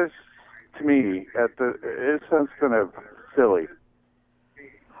whatever, this, to me, it sounds kind of silly.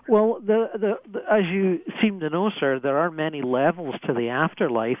 Well, as you seem to know, sir, there are many levels to the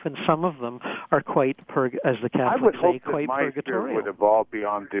afterlife, and some of them are quite, as the Catholics say, quite purgatorial. I would hope that my spirit would evolve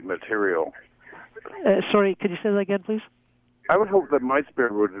beyond the material. Sorry, could you say that again, please? I would hope that my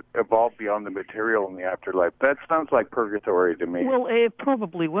spirit would evolve beyond the material in the afterlife. That sounds like purgatory to me. Well, it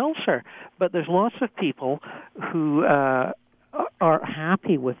probably will, sir. But there's lots of people who are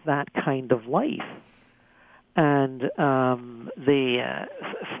happy with that kind of life. And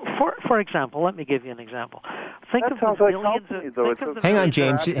for example, let me give you an example. Think that of sounds the like millions of... Hang on,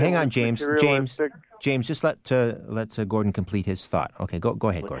 James. James, just let Gordon complete his thought. Okay, go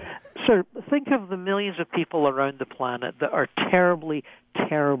ahead, Gordon. Sir, think of the millions of people around the planet that are terribly,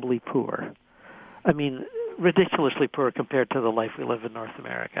 terribly poor. Ridiculously poor compared to the life we live in North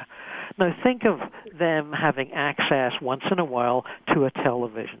America. Now think of them having access once in a while to a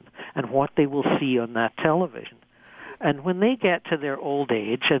television and what they will see on that television. And when they get to their old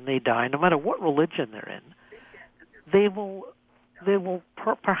age and they die, no matter what religion they're in, they will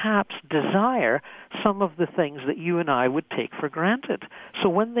perhaps desire some of the things that you and I would take for granted. So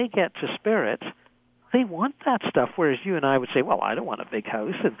when they get to spirit, they want that stuff, whereas you and I would say, well, I don't want a big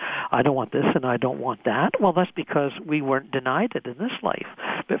house, and I don't want this, and I don't want that. Well, that's because we weren't denied it in this life.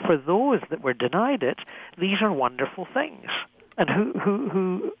 But for those that were denied it, these are wonderful things. And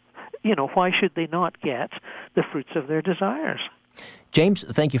who why should they not get the fruits of their desires? James,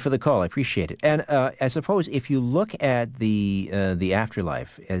 thank you for the call. I appreciate it. And I suppose if you look at the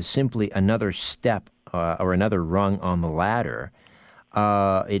afterlife as simply another step or another rung on the ladder,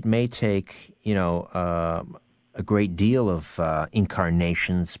 it may take, a great deal of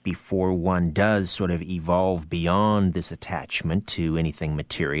incarnations before one does sort of evolve beyond this attachment to anything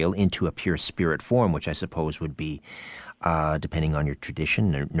material into a pure spirit form, which I suppose would be, depending on your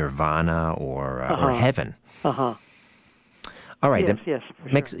tradition, nirvana or heaven. Uh-huh. All right. Yes,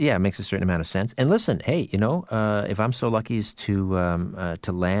 makes a certain amount of sense. And listen, hey, if I'm so lucky as to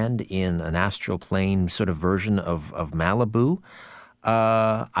land in an astral plane sort of version of Malibu,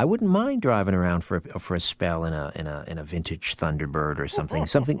 I wouldn't mind driving around for a spell in a vintage Thunderbird or something.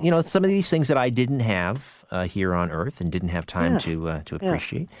 Some of these things that I didn't have here on Earth and didn't have time to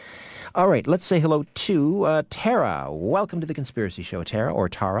appreciate. Yeah. All right, let's say hello to Tara. Welcome to the Conspiracy Show, Tara, or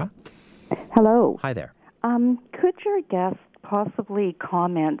Tara. Hello. Hi there. Could your guest possibly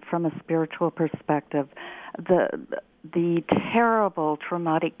comment from a spiritual perspective the terrible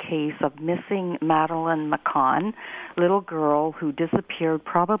traumatic case of missing Madeline McCann, little girl who disappeared,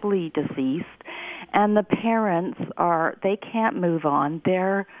 probably deceased, and the parents they can't move on.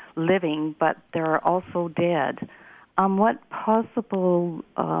 They're living, but they're also dead. What possible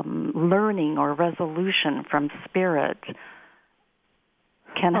learning or resolution from spirit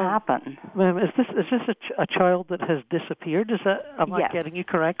can happen? Ma'am, is this a child that has disappeared? Am I getting you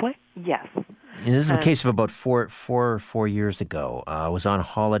correctly? Yes. And this is a case of about four years ago. I was on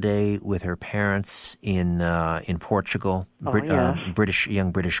holiday with her parents in Portugal. Young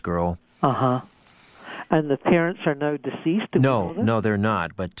British girl. And the parents are now deceased? No, they're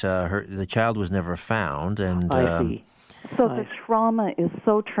not. But the child was never found. And I see. So the trauma is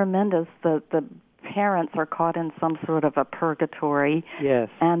so tremendous that the parents are caught in some sort of a purgatory. Yes.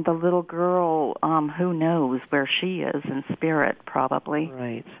 And the little girl, who knows where she is in spirit, probably.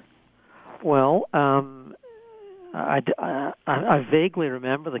 Right. Well, I vaguely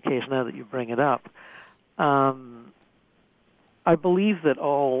remember the case now that you bring it up. I believe that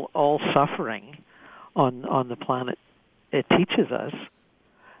all suffering on the planet, it teaches us,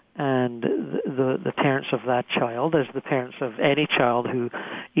 and the parents of that child, as the parents of any child who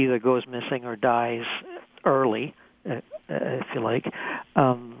either goes missing or dies early, if you like,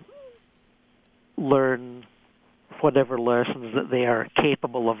 learn whatever lessons that they are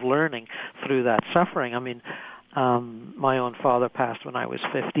capable of learning through that suffering. I mean, my own father passed when I was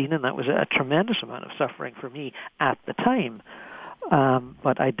 15, and that was a tremendous amount of suffering for me at the time.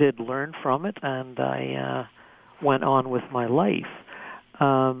 But I did learn from it, and I went on with my life.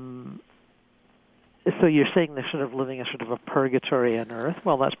 So you're saying they're sort of living a sort of a purgatory on Earth.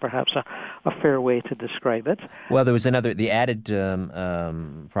 Well, that's perhaps a fair way to describe it. Well, there was the added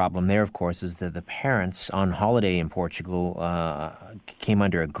problem there, of course, is that the parents on holiday in Portugal came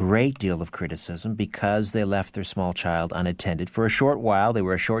under a great deal of criticism because they left their small child unattended for a short while. They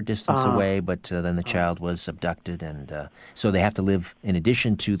were a short distance away, but then the child was abducted, and so they have to live, in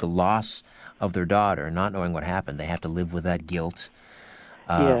addition to the loss of their daughter, not knowing what happened, they have to live with that guilt.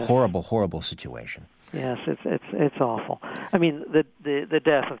 Yes. Horrible situation. Yes, it's awful. I mean, the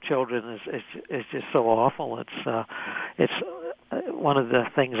death of children is just so awful. It's one of the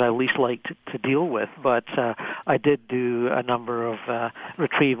things I least like to deal with. But I did do a number of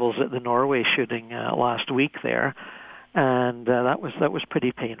retrievals at the Norway shooting last week there, and that was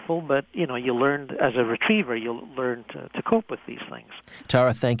pretty painful. But you learned as a retriever, you learn to cope with these things.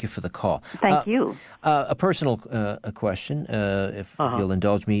 Tara, thank you for the call. Thank you. A personal question, if you'll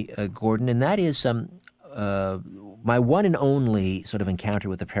indulge me, Gordon, and that is my one and only sort of encounter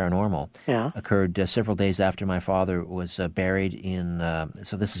with the paranormal occurred several days after my father was buried in,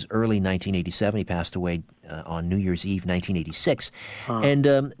 so this is early 1987. He passed away on New Year's Eve, 1986.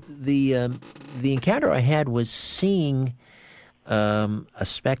 And the encounter I had was seeing a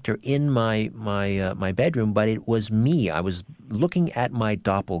specter in my bedroom, but it was me. I was looking at my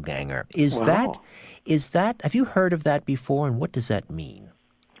doppelganger. Is that, have you heard of that before, and what does that mean?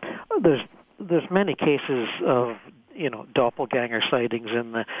 Well, there's many cases of doppelganger sightings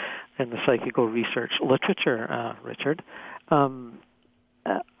in the psychical research literature, Richard. I'm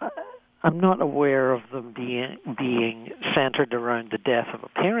not aware of them being centered around the death of a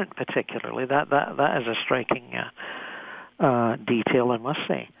parent particularly. That is a striking detail, I must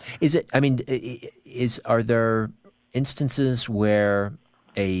say. Are there instances where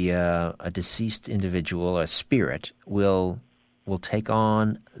a deceased individual, a spirit, will take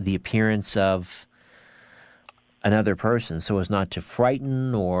on the appearance of another person so as not to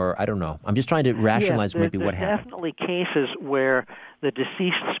frighten, or I don't know. I'm just trying to rationalize what happened. There's definitely cases where the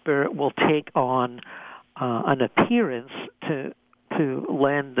deceased spirit will take on an appearance to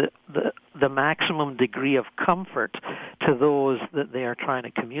lend the maximum degree of comfort to those that they are trying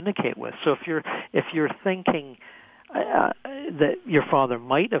to communicate with. So if you're thinking that your father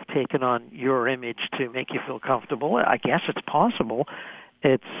might have taken on your image to make you feel comfortable, I guess it's possible.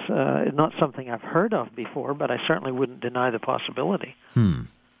 It's not something I've heard of before, but I certainly wouldn't deny the possibility.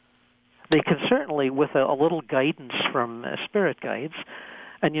 They can certainly, with a little guidance from spirit guides,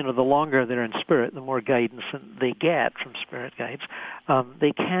 and the longer they're in spirit, the more guidance they get from spirit guides,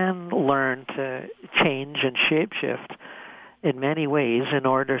 they can learn to change and shapeshift in many ways in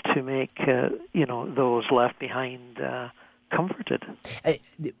order to make those left behind comforted.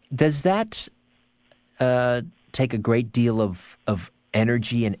 Does that take a great deal of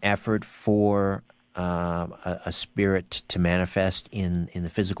energy and effort for a spirit to manifest in the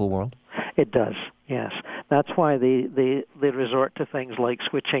physical world? It does, yes. That's why they resort to things like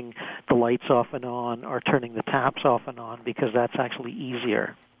switching the lights off and on or turning the taps off and on, because that's actually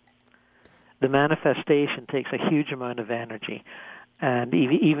easier. The manifestation takes a huge amount of energy, and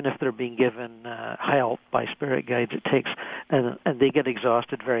even if they're being given help by spirit guides, it takes, and they get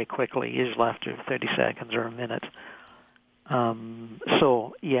exhausted very quickly, usually after 30 seconds or a minute.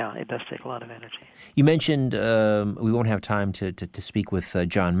 So, yeah, it does take a lot of energy. You mentioned we won't have time to speak with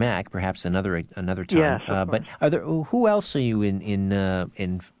John Mack, perhaps another time. Yes, but who else are you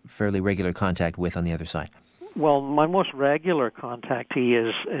in fairly regular contact with on the other side? Well, my most regular contactee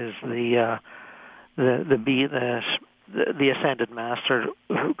is the ascended master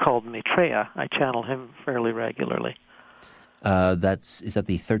called Maitreya. I channel him fairly regularly. Is that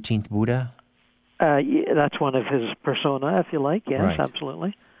the 13th Buddha? Yeah, that's one of his persona, if you like. Yes, right.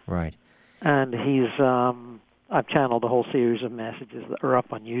 Absolutely. Right. And he's I've channeled a whole series of messages that are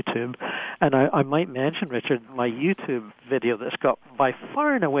up on YouTube. And I might mention, Richard, my YouTube video that's got by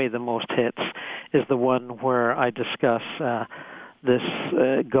far and away the most hits is the one where I discuss this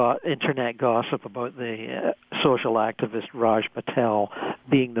internet gossip about the social activist Raj Patel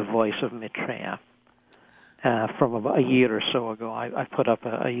being the voice of Maitreya. From about a year or so ago, I put up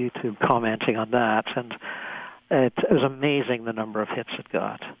a YouTube commenting on that, and it was amazing the number of hits it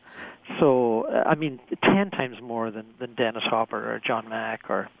got. So, 10 times more than Dennis Hopper or John Mack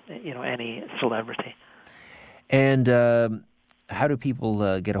or any celebrity. And how do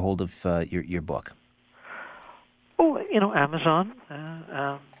people get a hold of your book? Oh, Amazon,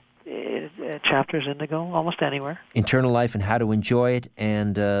 Chapters Indigo, almost anywhere. Internal Life and How to Enjoy It,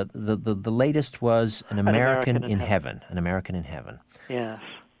 and the latest was An American in Heaven. An American in Heaven. Yes.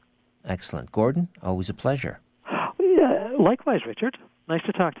 Excellent. Gordon, always a pleasure. Yeah, likewise, Richard. Nice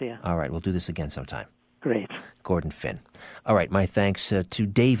to talk to you. All right, we'll do this again sometime. Great. Gordon Finn. All right, my thanks to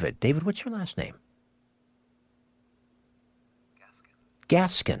David. David, what's your last name?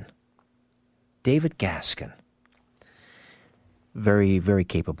 Gaskin. David Gaskin. Very, very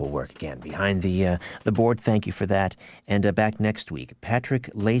capable work again behind the board. Thank you for that. And back next week, Patrick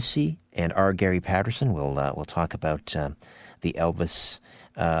Lacey and R. Gary Patterson will talk about the Elvis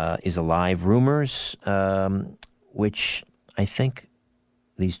is alive rumors, which I think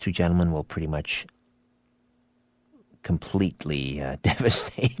these two gentlemen will pretty much completely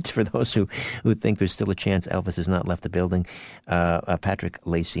devastate for those who think there's still a chance Elvis has not left the building. Patrick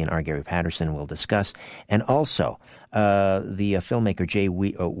Lacey and R. Gary Patterson will discuss. And also, the filmmaker Jay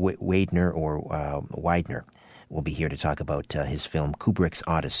Weidner will be here to talk about his film Kubrick's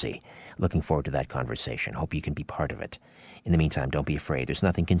Odyssey. Looking forward to that conversation. Hope you can be part of it. In the meantime, don't be afraid. There's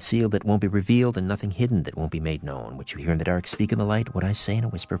nothing concealed that won't be revealed and nothing hidden that won't be made known. What you hear in the dark, speak in the light. What I say in a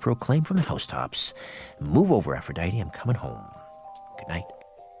whisper, proclaim from the housetops. Move over, Aphrodite. I'm coming home. Good night.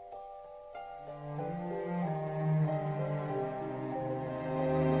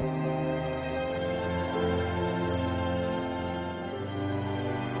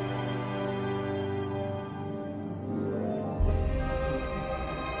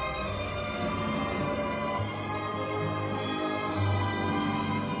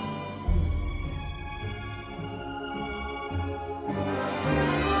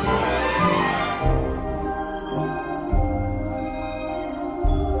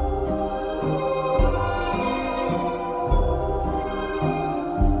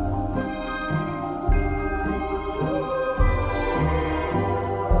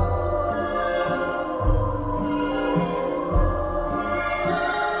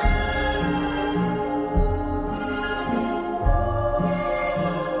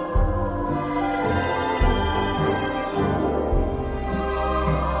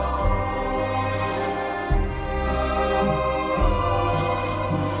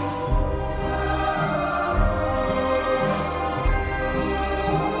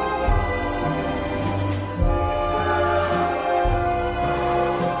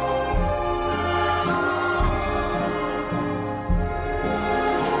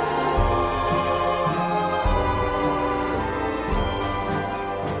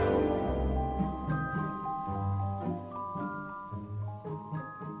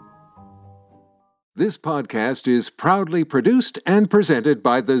 This podcast is proudly produced and presented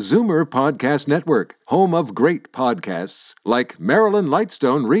by the Zoomer Podcast Network, home of great podcasts like Marilyn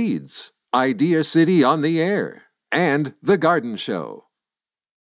Lightstone Reads, Idea City on the Air, and The Garden Show.